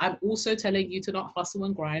 I'm also telling you to not hustle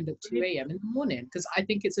and grind at 2 a.m. in the morning, because I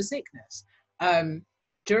think it's a sickness.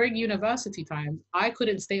 During university time, I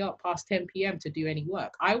couldn't stay up past 10 p.m. to do any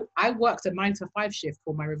work. I worked a 9 to 5 shift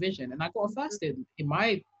for my revision, and I got a first in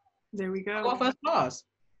my. There we go. I got a first class.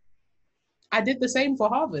 I did the same for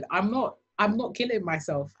Harvard. I'm not killing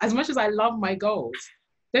myself. As much as I love my goals,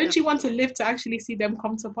 don't you want to live to actually see them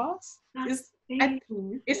come to pass?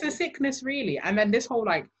 It's a sickness, really. And then this whole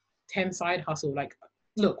 10 side hustle,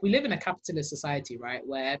 look, we live in a capitalist society, right,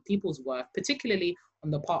 where people's worth, particularly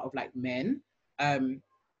on the part of men,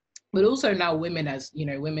 but also now women, as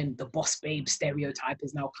women, the boss babe stereotype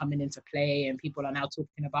is now coming into play, and people are now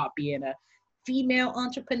talking about being a female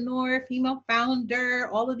entrepreneur, female founder,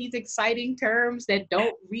 all of these exciting terms that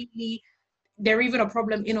don't really, they're even a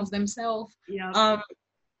problem in of themselves. Yeah.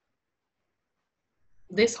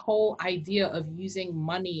 This whole idea of using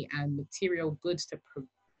money and material goods to,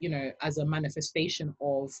 as a manifestation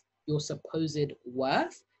of your supposed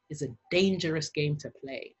worth is a dangerous game to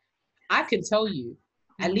play. I can tell you,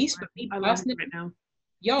 at least for me personally,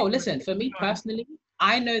 for me personally,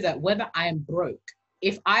 I know that whether I am broke,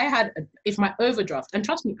 if my overdraft, and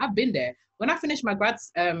trust me, I've been there. When I finished my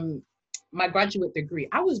graduate degree,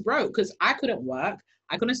 I was broke because I couldn't work.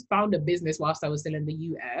 I couldn't found a business whilst I was still in the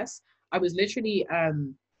US. I was literally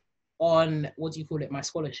on, my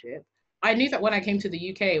scholarship. I knew that when I came to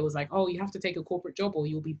the UK, it was like, oh, you have to take a corporate job or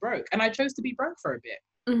you'll be broke. And I chose to be broke for a bit.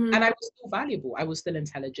 And I was still valuable. I was still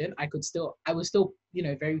intelligent. I was still,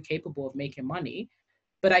 very capable of making money,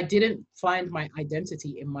 but I didn't find my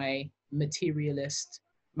identity in my materialist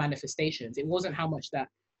manifestations. It wasn't how much that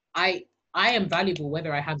I am valuable,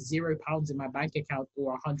 whether I have £0 in my bank account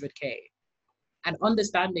or 100K. And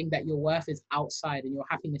understanding that your worth is outside and your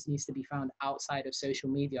happiness needs to be found outside of social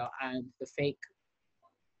media and the fake,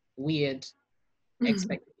 weird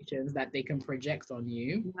expectations that they can project on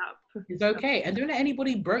you. It's okay. And don't let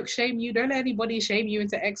anybody broke shame you. Don't let anybody shame you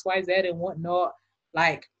into X, Y, Z and whatnot.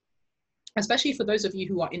 Especially for those of you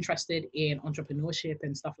who are interested in entrepreneurship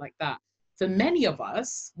and stuff like that. For many of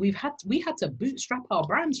us, we had to bootstrap our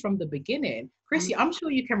brands from the beginning. Chrissy, I'm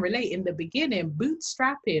sure you can relate. In the beginning,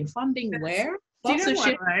 bootstrapping, funding where? Do you know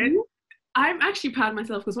what, right? I'm actually proud of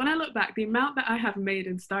myself, because when I look back, the amount that I have made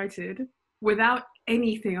and started without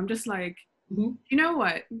anything, I'm just like, you know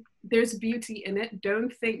what? There's beauty in it.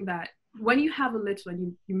 Don't think that when you have a little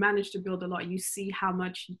and you manage to build a lot, you see how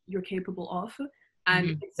much you're capable of.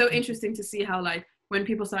 And it's so interesting to see how when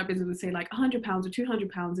people start business with say £100 or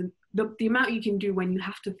 £200, and the amount you can do when you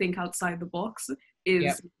have to think outside the box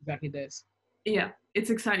is exactly this. Yeah, it's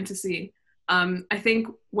exciting to see. I think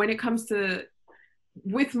when it comes to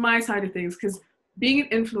with my side of things, because being an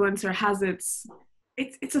influencer has it's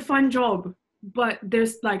a fun job, but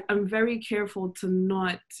there's I'm very careful to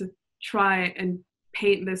not try and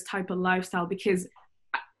paint this type of lifestyle, because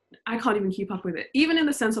I can't even keep up with it. Even in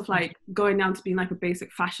the sense of going down to being a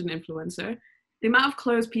basic fashion influencer, the amount of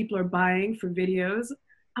clothes people are buying for videos,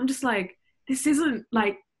 I'm just this isn't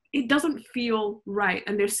it doesn't feel right.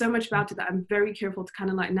 And there's so much about it that I'm very careful to kind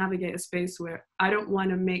of like navigate a space where I don't want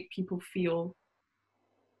to make people feel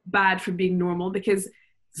bad for being normal, because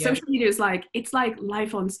social media is like, it's like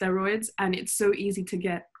life on steroids, and it's so easy to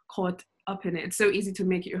get caught up in it. It's so easy to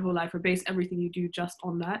make it your whole life or base everything you do just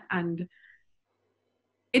on that. And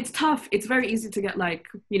it's tough. It's very easy to get like,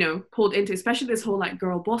 you know, pulled into, especially this whole like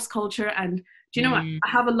girl boss culture. And do you know what? I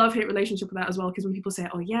have a love-hate relationship with that as well, because when people say,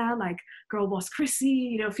 oh yeah, like girl boss Chrissy,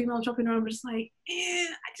 you know, female entrepreneur, I'm just like, I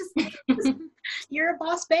just you're a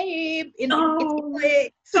boss babe.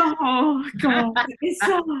 Oh God. It's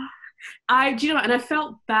so, do you know what? And I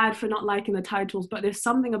felt bad for not liking the titles, but there's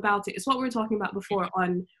something about it. It's what we were talking about before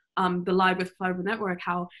on the Live with Fiverr Network,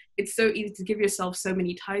 how it's so easy to give yourself so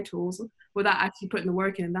many titles without actually putting the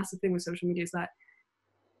work in. And that's the thing with social media, is that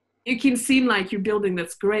it can seem like you're building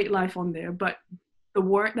this great life on there, but the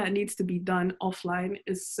work that needs to be done offline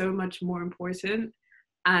is so much more important.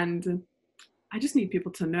 And I just need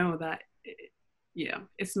people to know that,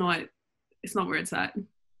 it's not where it's at. It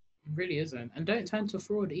really isn't. And don't turn to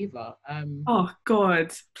fraud either. Oh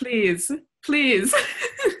God, please. You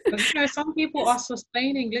know, some people are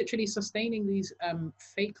literally sustaining these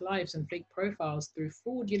fake lives and fake profiles through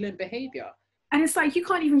fraudulent behavior. And it's like, you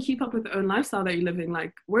can't even keep up with the own lifestyle that you're living.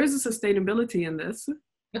 Like, where's the sustainability in this?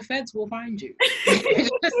 The feds will find you.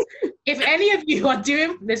 If any of you are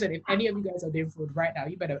doing, listen, if any of you guys are doing fraud right now,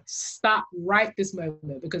 you better stop right this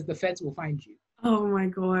moment, because the feds will find you. Oh my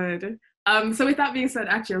God. So with that being said,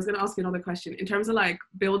 actually, I was going to ask you another question. In terms of like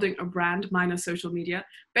building a brand minus social media,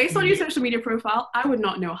 based on your social media profile, I would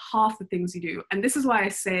not know half the things you do. And this is why I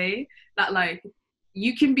say that, like,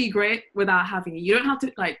 you can be great without having it. You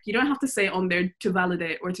don't have to say on there to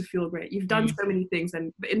validate or to feel great. You've done so many things,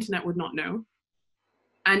 and the internet would not know.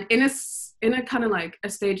 And in a kind of like a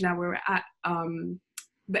stage now where we're at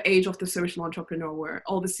the age of the social entrepreneur, where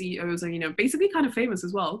all the CEOs are, you know, basically kind of famous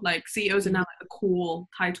as well. Like CEOs are now like the cool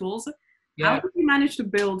titles. How did you manage to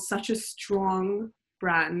build such a strong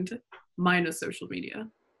brand minus social media?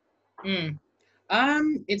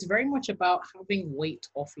 It's very much about having weight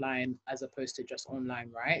offline as opposed to just online,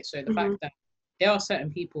 right? So the fact that there are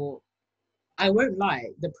certain people, I won't lie,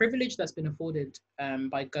 the privilege that's been afforded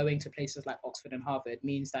by going to places like Oxford and Harvard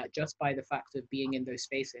means that just by the fact of being in those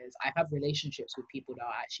spaces, I have relationships with people that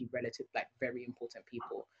are actually like very important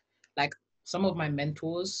people. Like some of my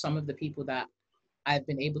mentors, some of the people that I've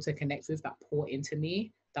been able to connect with that pour into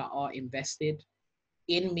me, that are invested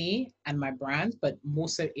in me and my brand, but more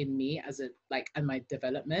so in me and my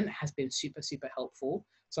development, has been super, super helpful.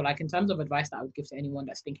 So like in terms of advice that I would give to anyone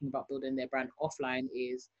that's thinking about building their brand offline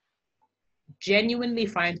is genuinely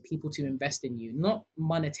find people to invest in you, not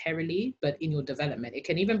monetarily, but in your development. It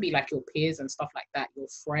can even be like your peers and stuff like that, your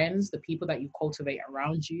friends, the people that you cultivate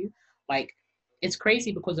around you. Like, it's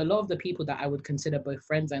crazy because a lot of the people that I would consider both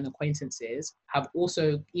friends and acquaintances have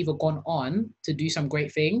also either gone on to do some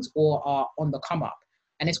great things or are on the come up.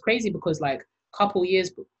 And it's crazy because like couple years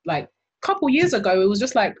ago, it was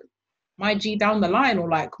just like my G down the line, or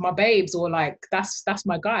like my babes, or like that's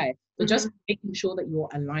my guy. But just making sure that you're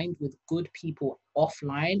aligned with good people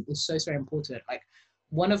offline is so, so important. Like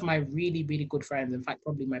one of my really, really good friends, in fact,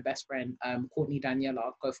 probably my best friend, Courtney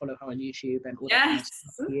Daniela, go follow her on YouTube and all that kind of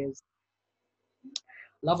stuff. She is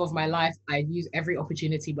love of my life. I use every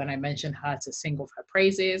opportunity when I mention her to sing of her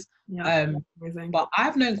praises. But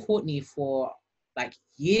I've known Courtney for like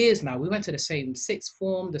years now. We went to the same sixth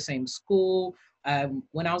form, the same school.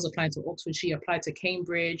 When I was applying to Oxford, she applied to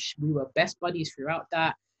Cambridge. We were best buddies throughout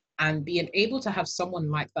that. And being able to have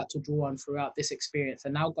someone like that to draw on throughout this experience,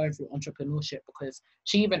 and now going through entrepreneurship, because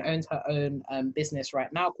she even owns her own business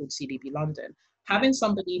right now called CDB London. Having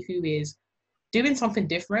somebody who is doing something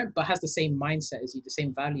different but has the same mindset as you, the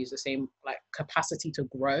same values, the same like capacity to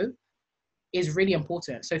grow, is really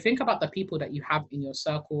important. So think about the people that you have in your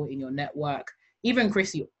circle, in your network. Even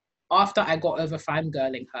Chrissy, after I got over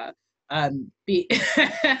fangirling her,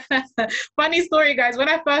 funny story, guys, when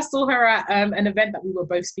I first saw her at an event that we were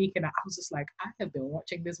both speaking at, I was just like, I have been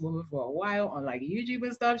watching this woman for a while on like YouTube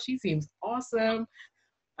and stuff. She seems awesome.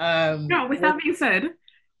 No, with that being said,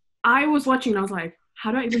 I was watching and I was like,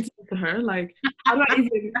 how do I even speak to her? Like,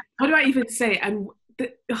 what do I even say? And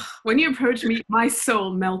when you approached me, my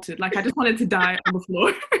soul melted. Like, I just wanted to die on the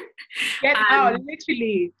floor. Get out,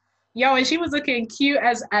 literally. Yo, and she was looking cute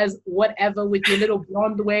as whatever, with your little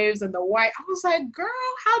blonde waves and the white. I was like, girl,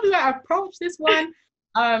 how do I approach this one?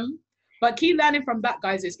 But key learning from that,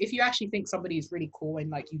 guys, is if you actually think somebody is really cool and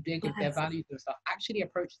like you dig with their values and stuff, actually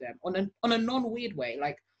approach them on a non-weird way.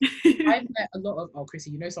 Like I've met a lot of,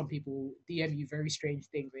 Chrissy, you know, some people DM you very strange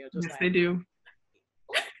things where you're just yes, they do.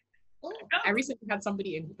 I recently had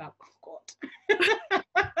somebody in that, oh God.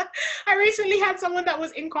 I recently had someone that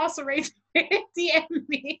was incarcerated DM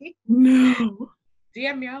me. No.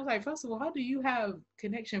 DM me. I was like, first of all, how do you have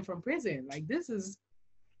connection from prison? Like, this is,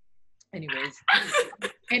 anyways.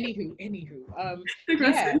 anywho.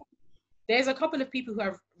 Yeah, there's a couple of people who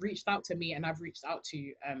have reached out to me, and I've reached out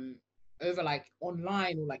to over like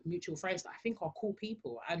online or like mutual friends that I think are cool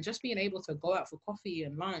people, and just being able to go out for coffee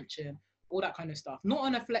and lunch and all that kind of stuff, not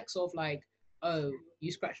on a flex of like, oh,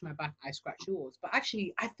 you scratch my back, I scratch yours, but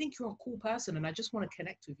actually I think you're a cool person and I just want to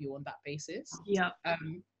connect with you on that basis. Yeah.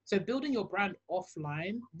 So building your brand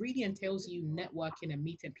offline really entails you networking and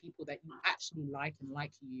meeting people that you actually like and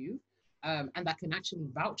like you, and that can actually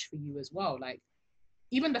vouch for you as well. Like,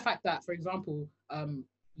 even the fact that, for example,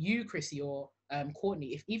 you, Chrissy, or Courtney,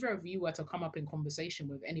 if either of you were to come up in conversation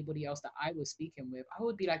with anybody else that I was speaking with, I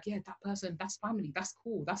would be like, yeah, that person, that's family, that's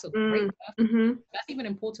cool, that's a great person. That's even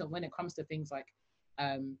important when it comes to things like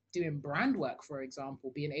doing brand work, for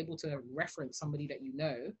example, being able to reference somebody that you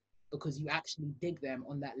know because you actually dig them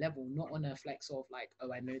on that level, not on a flex of like,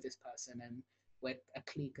 oh, I know this person and we're a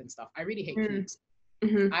clique and stuff. I really hate cliques.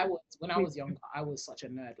 When I was younger, I was such a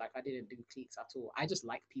nerd. Like, I didn't do cliques at all. I just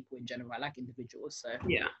like people in general. I like individuals. So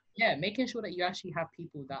yeah, making sure that you actually have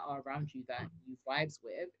people that are around you that you vibes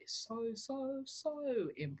with is so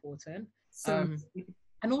important.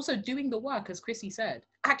 And also doing the work, as Chrissy said,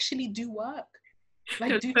 actually do work.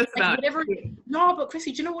 Like, do like whatever. No, but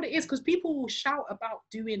Chrissy, do you know what it is? Because people will shout about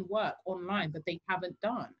doing work online that they haven't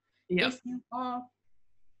done. If you are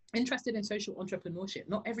interested in social entrepreneurship,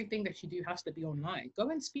 not everything that you do has to be online. Go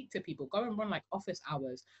and speak to people, go and run like office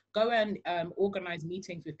hours, go and organize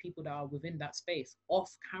meetings with people that are within that space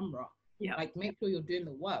off camera. Like, make sure you're doing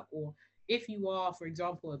the work. Or if you are, for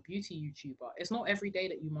example, a beauty YouTuber, it's not every day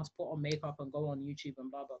that you must put on makeup and go on YouTube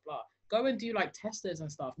and blah blah blah. Go and do like testers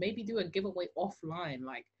and stuff. Maybe do a giveaway offline.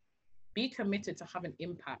 Like, be committed to having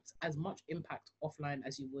impact, as much impact offline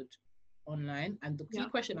as you would online. And the key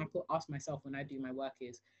question I ask myself when I do my work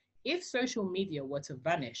is, if social media were to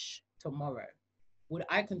vanish tomorrow, would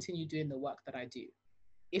I continue doing the work that I do?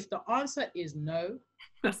 If the answer is no,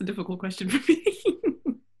 that's a difficult question for me.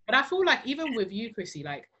 But I feel like even with you, Chrissy,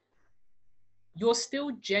 like, you're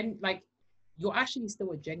still you're actually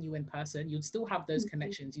still a genuine person. You'd still have those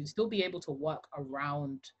connections. You'd still be able to work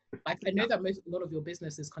around. Like, I know that a lot of your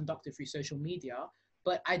business is conducted through social media,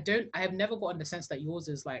 but I have never gotten the sense that yours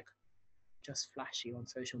is like just flashy on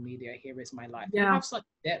social media. Here is my life. You have such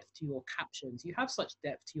depth to your captions. You have such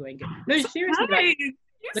depth to your engagement. No, seriously, like,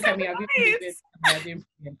 look at me. I've been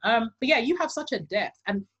but yeah, you have such a depth.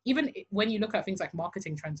 And even when you look at things like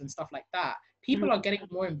marketing trends and stuff like that, people are getting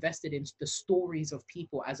more invested in the stories of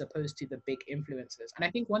people as opposed to the big influencers. And I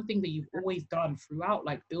think one thing that you've always done throughout,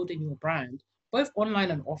 like, building your brand, both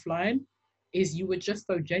online and offline, is you were just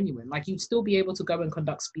so genuine. Like, you'd still be able to go and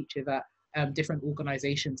conduct speeches at different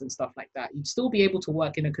organizations and stuff like that. You'd still be able to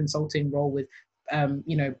work in a consulting role with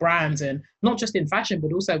brands, and not just in fashion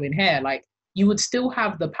but also in hair. Like, you would still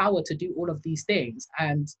have the power to do all of these things,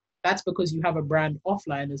 and that's because you have a brand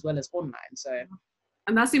offline as well as online. So,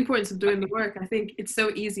 and that's the importance of doing the work. I think it's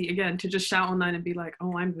so easy, again, to just shout online and be like,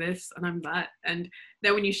 oh, I'm this and I'm that, and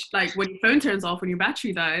then when you when your phone turns off, when your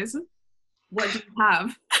battery dies, what do you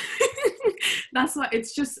have? That's why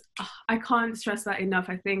it's just, I can't stress that enough.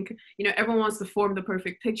 I think, everyone wants to form the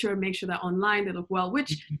perfect picture and make sure that online they look well,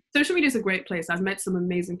 which social media is a great place. I've met some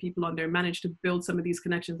amazing people on there, managed to build some of these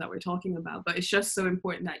connections that we're talking about, but it's just so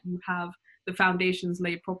important that you have the foundations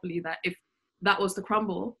laid properly, that if that was to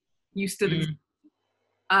crumble, you still exist.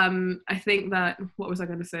 I think that, what was I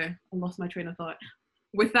going to say? I lost my train of thought.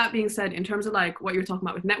 With that being said, in terms of like what you're talking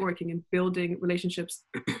about with networking and building relationships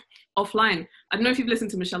offline, I don't know if you've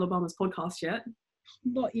listened to Michelle Obama's podcast yet.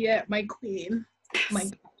 Not yet, my queen.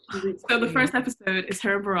 So the first episode is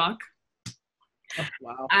her and Barack. Oh,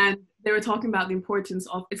 wow. And they were talking about the importance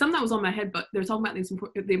of, it's something that was on my head, but they were talking about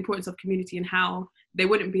the importance of community and how they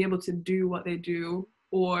wouldn't be able to do what they do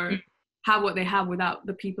or have what they have without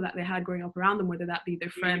the people that they had growing up around them, whether that be their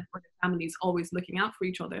friends or their families, always looking out for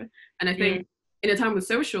each other. And I think in a time with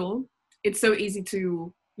social, it's so easy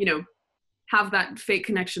to, have that fake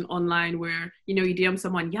connection online where, you DM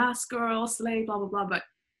someone, yes, girl, slay, blah, blah, blah. But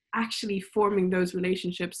actually forming those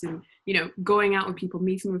relationships and, going out with people,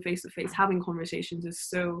 meeting them face to face, having conversations is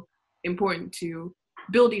so important to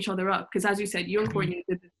build each other up. Because as you said, you and Courtney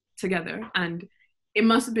did this together, and it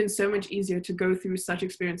must have been so much easier to go through such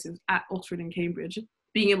experiences at Oxford and Cambridge,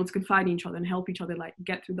 being able to confide in each other and help each other, like,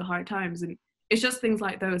 get through the hard times. And it's just things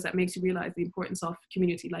like those that makes you realize the importance of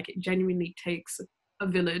community. Like, it genuinely takes a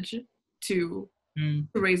village to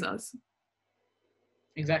raise us.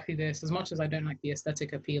 Exactly this. As much as I don't like the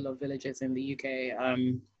aesthetic appeal of villages in the UK,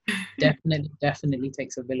 definitely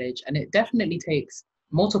takes a village, and it definitely takes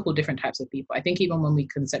multiple different types of people. I think even when we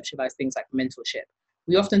conceptualize things like mentorship,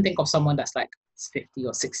 we often think of someone that's like 50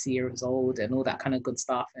 or 60 years old and all that kind of good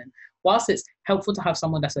stuff. And whilst it's helpful to have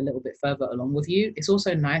someone that's a little bit further along with you, it's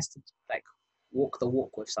also nice to like walk the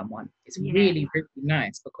walk with someone. It's Yeah. really, really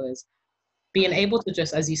nice because being able to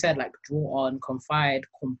just, as you said, like draw on, confide,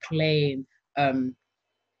 complain, um,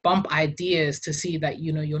 bump ideas to see that,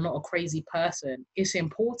 you know, you're not a crazy person, it's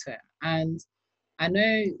important. And I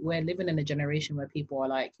know we're living in a generation where people are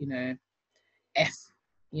like, you know, F,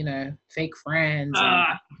 you know, fake friends, and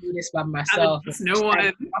I can do this by myself. Trust no one.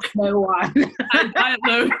 I trust no one. I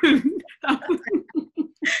alone.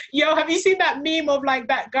 Yo, have you seen that meme of like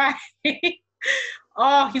that guy?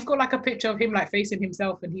 Oh, he's got like a picture of him like facing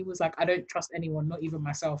himself, and he was like, I don't trust anyone, not even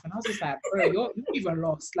myself. And I was just like, bro, you're even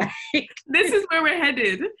lost. Like, This is where we're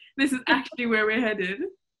headed. This is actually where we're headed.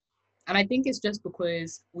 and I think it's just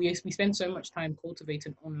because we spend so much time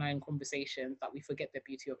cultivating online conversations that we forget the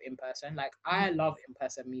beauty of in person. Like, I love in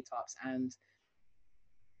person meetups, and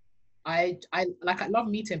I love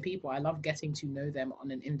meeting people. I love getting to know them on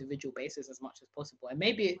an individual basis as much as possible. And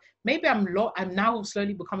maybe I'm now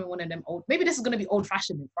slowly becoming one of them old. Maybe this is going to be old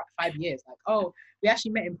fashioned in 5 years. Like, oh, we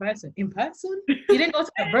actually met in person. In person? You didn't go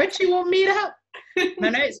to a virtual meetup?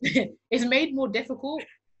 No, it's made more difficult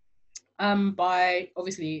by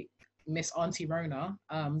obviously Miss Auntie Rona,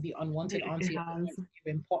 the unwanted auntie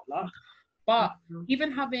giving potluck. But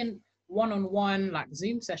even having one-on-one like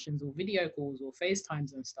Zoom sessions or video calls or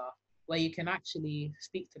FaceTimes and stuff, where you can actually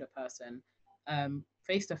speak to the person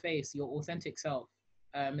face to face, your authentic self,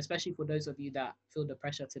 especially for those of you that feel the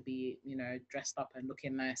pressure to be, you know, dressed up and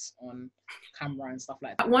looking nice on camera and stuff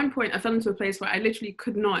like that. At one point, I fell into a place where I literally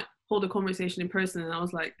could not hold a conversation in person, and I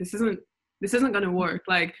was like, this isn't going to work.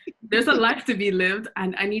 Like, there's a life to be lived,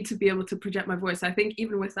 and I need to be able to project my voice. I think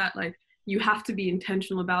even with that, like, you have to be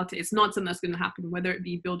intentional about it. It's not something that's going to happen, whether it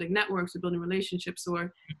be building networks or building relationships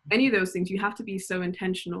or any of those things. You have to be so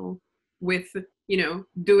intentional with, you know,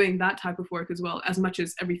 doing that type of work as well, as much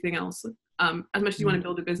as everything else. As much as you want to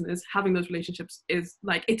build a business, having those relationships is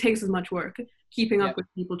like, it takes as much work, keeping up with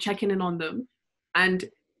people, checking in on them. And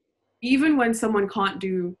even when someone can't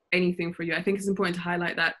do anything for you, I think it's important to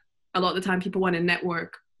highlight that a lot of the time people want to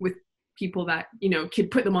network with people that, you know,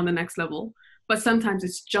 could put them on the next level. But sometimes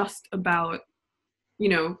it's just about, you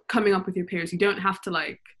know, coming up with your peers. You don't have to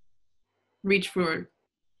like reach for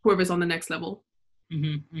whoever's on the next level.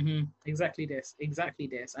 Exactly this.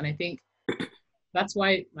 And I think that's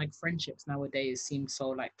why like friendships nowadays seem so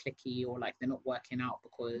like cliquey or like they're not working out,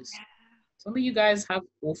 because some of you guys have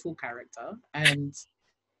awful character, and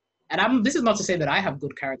this is not to say that I have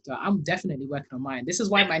good character. I'm definitely working on mine. This is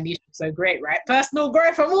why my niche is so great, right? Personal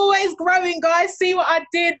growth. I'm always growing, guys. See what I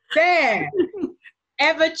did there?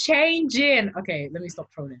 Ever changing. Okay, let me stop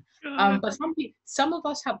trolling. But some of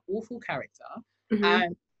us have awful character,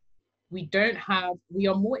 and we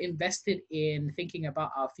are more invested in thinking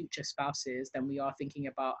about our future spouses than we are thinking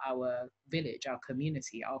about our village, our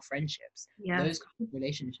community, our friendships, those kind of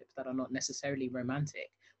relationships that are not necessarily romantic.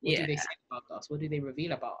 What do they say about us? What do they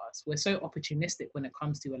reveal about us? We're so opportunistic when it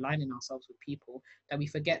comes to aligning ourselves with people that we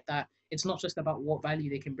forget that it's not just about what value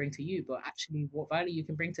they can bring to you, but actually what value you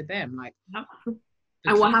can bring to them. Like,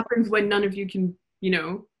 and what happens when none of you can, you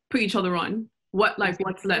know, put each other on?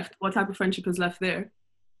 What's left? What type of friendship is left there?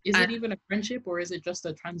 Is it even a friendship, or is it just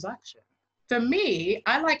a transaction? For me,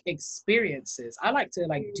 I like experiences. I like to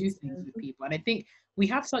like do things with people. And I think we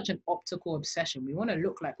have such an optical obsession. We want to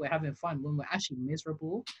look like we're having fun when we're actually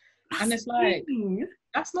miserable. And it's like,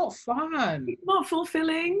 that's not fun. It's not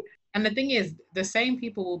fulfilling. And the thing is, the same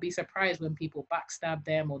people will be surprised when people backstab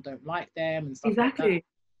them or don't like them and stuff like that.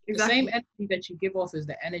 The same energy that you give off is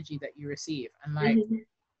the energy that you receive. And like,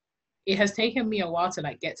 it has taken me a while to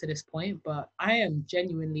like get to this point, but I am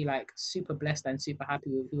genuinely like super blessed and super happy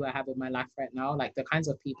with who I have in my life right now. Like, the kinds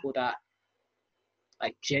of people that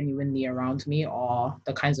like genuinely around me are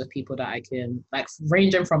the kinds of people that I can like,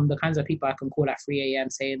 ranging from the kinds of people I can call at 3 a.m.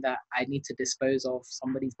 saying that I need to dispose of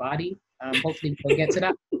somebody's body. Hopefully we don't get to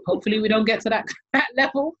that. Hopefully we don't get to that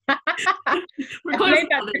level. I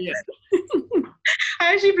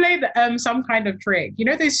actually played some kind of trick. You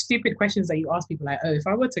know those stupid questions that you ask people like, oh, if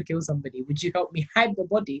I were to kill somebody, would you help me hide the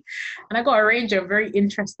body? And I got a range of very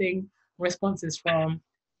interesting responses from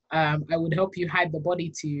I would help you hide the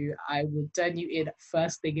body to I would turn you in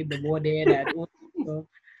first thing in the morning,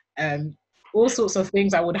 and all sorts of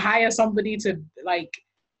things. I would hire somebody to like,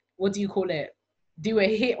 what do you call it? do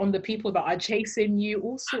a hit on the people that are chasing you,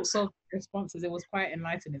 all sorts of responses. It was quite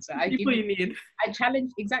enlightening. So People you need.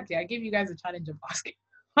 I give you guys a challenge of asking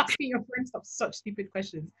your friends such stupid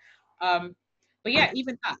questions. But yeah,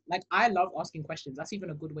 even that, like, I love asking questions. That's even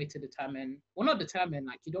a good way to determine, well, not determine,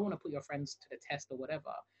 like, you don't want to put your friends to the test or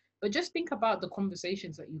whatever, but just think about the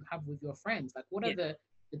conversations that you have with your friends. Like, what are the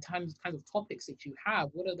kinds of topics that you have?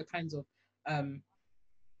 What are the kinds of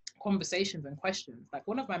conversations and questions? Like,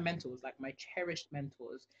 one of my mentors, like my cherished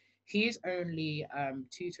mentors, he's only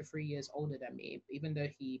 2 to 3 years older than me, even though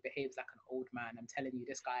he behaves like an old man. I'm telling you,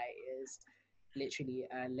 this guy is literally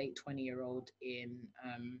a late 20-year-old in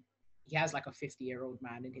he has like a 50-year-old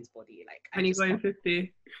man in his body. Like, And he's going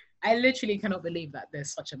 50. I literally cannot believe that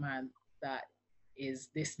there's such a man that is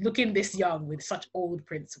looking this young with such old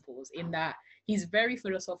principles, in that he's very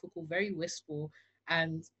philosophical, very wistful,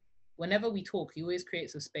 and whenever we talk, he always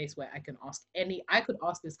creates a space where I could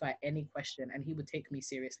ask this guy any question and he would take me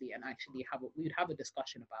seriously and actually we would have a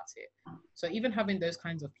discussion about it. So even having those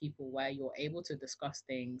kinds of people where you're able to discuss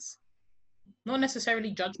things, not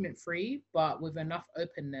necessarily judgment free, but with enough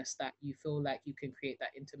openness that you feel like you can create that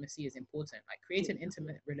intimacy, is important. Like, creating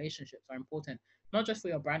intimate relationships are important, not just for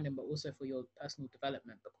your branding, but also for your personal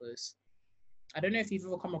development. Because I don't know if you've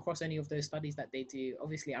ever come across any of those studies that they do.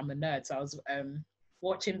 Obviously, I'm a nerd, so I was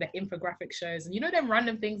watching the infographic shows, and you know them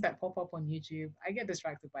random things that pop up on YouTube. I get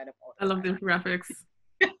distracted by them all the time. I love the infographics.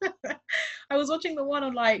 I was watching the one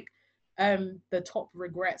on like the top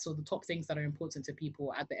regrets or the top things that are important to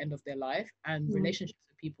people at the end of their life, and relationships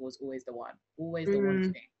with people is always the one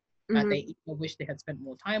thing that they either wish they had spent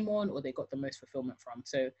more time on or they got the most fulfillment from.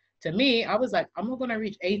 So to me, I was like, I'm not gonna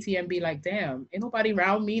reach 80 and be like, damn, ain't nobody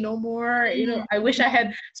around me no more. You know, I wish I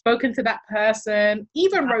had spoken to that person,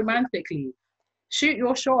 even romantically. Shoot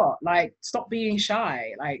your shot. Like, stop being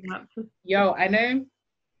shy. Like, yo, I know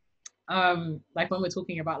like when we're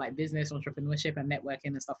talking about like business, entrepreneurship and networking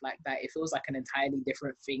and stuff like that, it feels like an entirely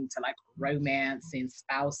different thing to like romance and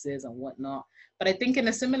spouses and whatnot. But I think in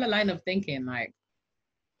a similar line of thinking, like,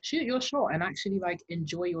 shoot your shot and actually like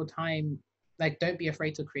enjoy your time. Like, don't be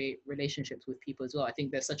afraid to create relationships with people as well. I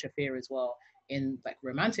think there's such a fear as well in like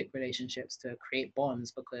romantic relationships to create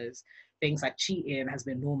bonds, because things like cheating has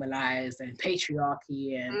been normalized, and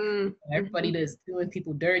patriarchy, and everybody that's doing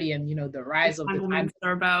people dirty, and you know, the rise of the times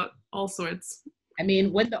are about all sorts. I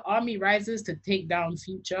mean, when the army rises to take down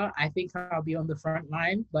Future, I think I'll be on the front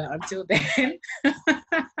line. But until then,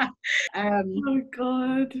 oh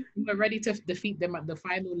God, we're ready to defeat them at the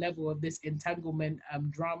final level of this entanglement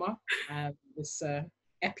drama, this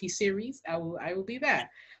epi series. I will be there.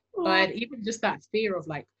 But even just that fear of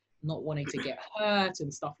like not wanting to get hurt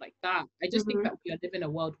and stuff like that, I just think that we are living in a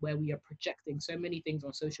world where we are projecting so many things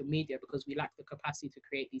on social media because we lack the capacity to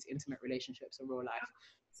create these intimate relationships in real life.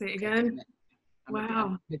 Say it again.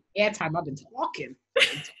 Wow. With airtime, I've been talking.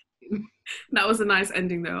 That was a nice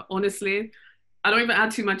ending though. Honestly, I don't even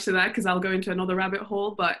add too much to that because I'll go into another rabbit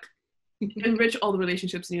hole, but enrich all the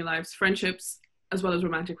relationships in your lives, friendships, as well as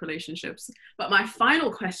romantic relationships. But my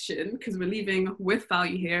final question, because we're leaving with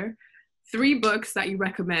value here, 3 books that you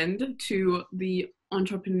recommend to the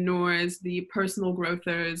entrepreneurs, the personal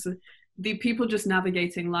growthers, the people just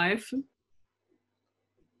navigating life.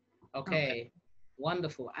 Okay.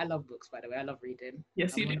 Wonderful. I love books, by the way. I love reading.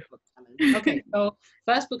 Yes, you do. Okay, so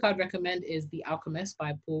first book I'd recommend is The Alchemist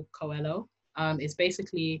by Paulo Coelho. It's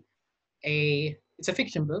basically it's a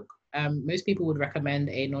fiction book. Most people would recommend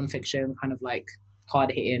a non-fiction, kind of like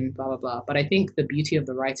hard-hitting, blah, blah, blah. But I think the beauty of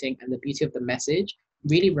the writing and the beauty of the message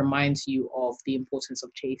really reminds you of the importance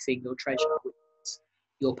of chasing your treasure,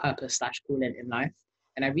 your purpose / calling in life.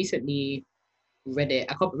 And I recently read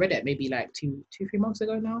it. I read it maybe like 2-3 months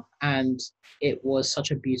ago now, and it was such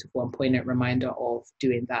a beautiful and poignant reminder of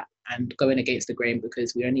doing that and going against the grain,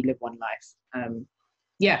 because we only live one life.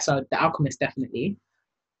 So The Alchemist, definitely.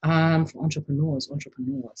 For entrepreneurs.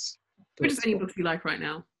 Which is any book you like right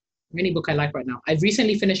now? Any book I like right now. I've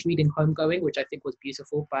recently finished reading Homegoing, which I think was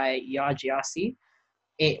beautiful, by Yaa Gyasi.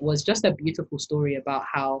 It was just a beautiful story about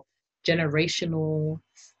how generational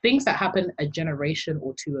things that happened a generation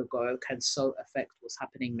or 2 ago can so affect what's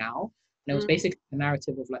happening now. And it was basically the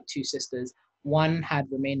narrative of like 2 sisters. One had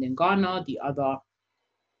remained in Ghana, the other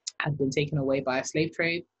had been taken away by slave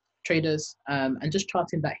traders, and just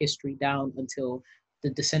charting that history down until the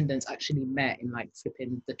descendants actually met in like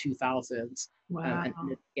flipping the 2000s. Wow.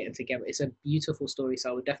 And getting together. It's a beautiful story, so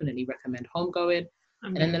I would definitely recommend Homegoing.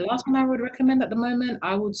 And then the last one I would recommend at the moment,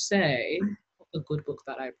 I would say a good book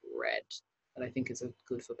that I've read that I think is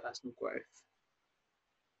good for personal growth.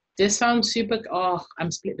 This sounds super. I'm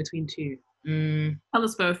split between 2. Tell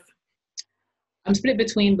us both. I'm split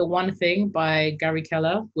between The One Thing by Gary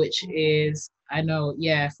Keller, which is, I know,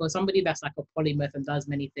 yeah, for somebody that's like a polymath and does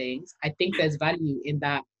many things, I think there's value in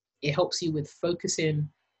that. It helps you with focusing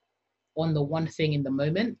on the one thing in the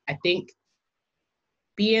moment. I think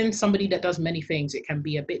being somebody that does many things, it can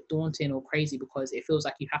be a bit daunting or crazy because it feels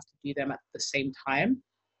like you have to do them at the same time.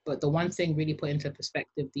 But The One Thing really put into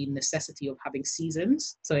perspective the necessity of having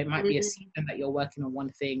seasons. So it might be a season that you're working on one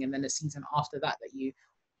thing, and then a season after that that you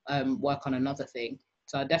work on another thing.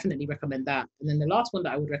 So I definitely recommend that. And then the last one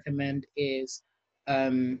that I would recommend is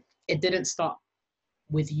It Didn't Start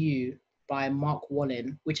With You by Mark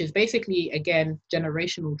Wallen, which is basically, again,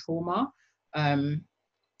 generational trauma.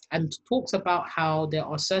 And talks about how there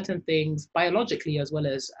are certain things biologically as well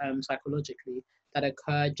as psychologically that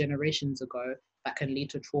occurred generations ago that can lead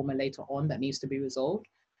to trauma later on that needs to be resolved.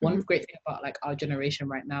 One great thing about like our generation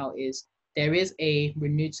right now is there is a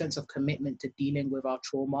renewed sense of commitment to dealing with our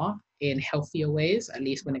trauma in healthier ways, at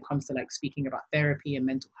least when it comes to like speaking about therapy and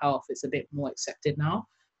mental health. It's a bit more accepted now.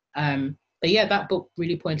 But yeah, that book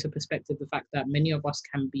really put into perspective the fact that many of us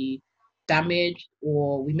can be damaged,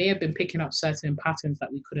 or we may have been picking up certain patterns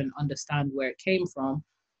that we couldn't understand where it came from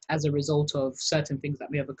as a result of certain things that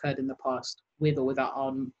may have occurred in the past with or without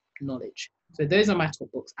our knowledge. So those are my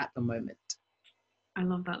top books at the moment. I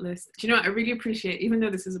love that list. Do you know what? I really appreciate, even though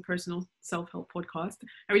this is a personal self-help podcast,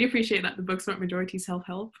 I really appreciate that the books aren't majority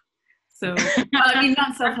self-help. So, I mean,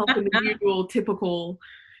 not self-help in the usual, typical,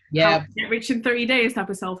 yeah, get rich in 30 days type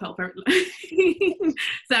of self-help.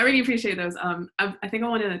 So I really appreciate those. I think I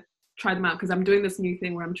want to try them out because I'm doing this new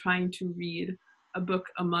thing where I'm trying to read a book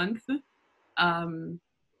a month.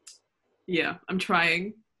 Yeah, I'm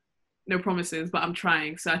trying. No promises, but I'm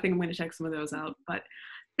trying. So I think I'm going to check some of those out. But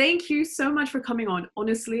thank you so much for coming on.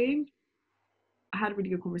 Honestly, I had a really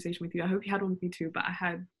good conversation with you. I hope you had one with me too, but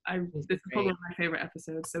this is probably my favorite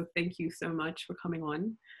episode. So thank you so much for coming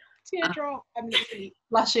on. Teardrop. I'm literally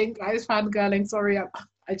blushing, guys, fangirling. Sorry,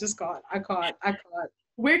 I just can't. I can't.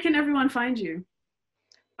 Where can everyone find you?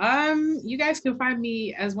 You guys can find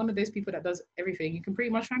me as one of those people that does everything. You can pretty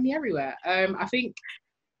much find me everywhere. I think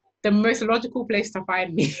the most logical place to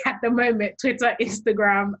find me at the moment, Twitter,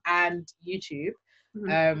 Instagram, and YouTube,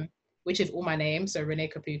 which is all my name. So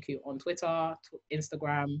Renee Kapuku on Twitter,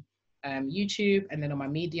 Instagram, YouTube, and then on my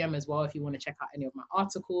Medium as well if you want to check out any of my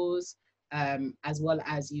articles, as well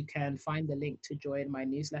as you can find the link to join my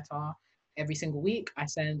newsletter. Every single week, I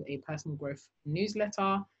send a personal growth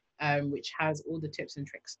newsletter, which has all the tips and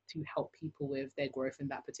tricks to help people with their growth in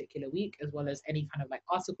that particular week, as well as any kind of like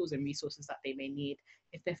articles and resources that they may need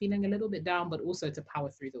if they're feeling a little bit down, but also to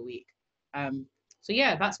power through the week. So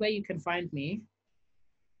yeah, that's where you can find me.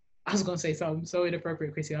 I was gonna say something so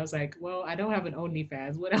inappropriate, Chrissy. I was like, well, I don't have an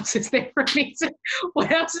OnlyFans. What else is there for me to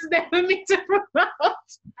promote?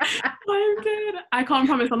 I'm good. I can't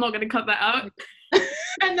promise I'm not gonna cut that out.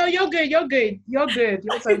 No, you're good. You're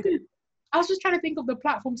so good. I was just trying to think of the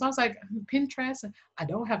platforms. I was like, Pinterest. I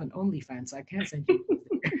don't have an OnlyFans, so I can't send you.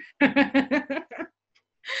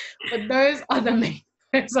 But those are the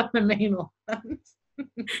main ones.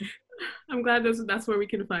 I'm glad that's where we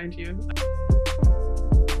can find you.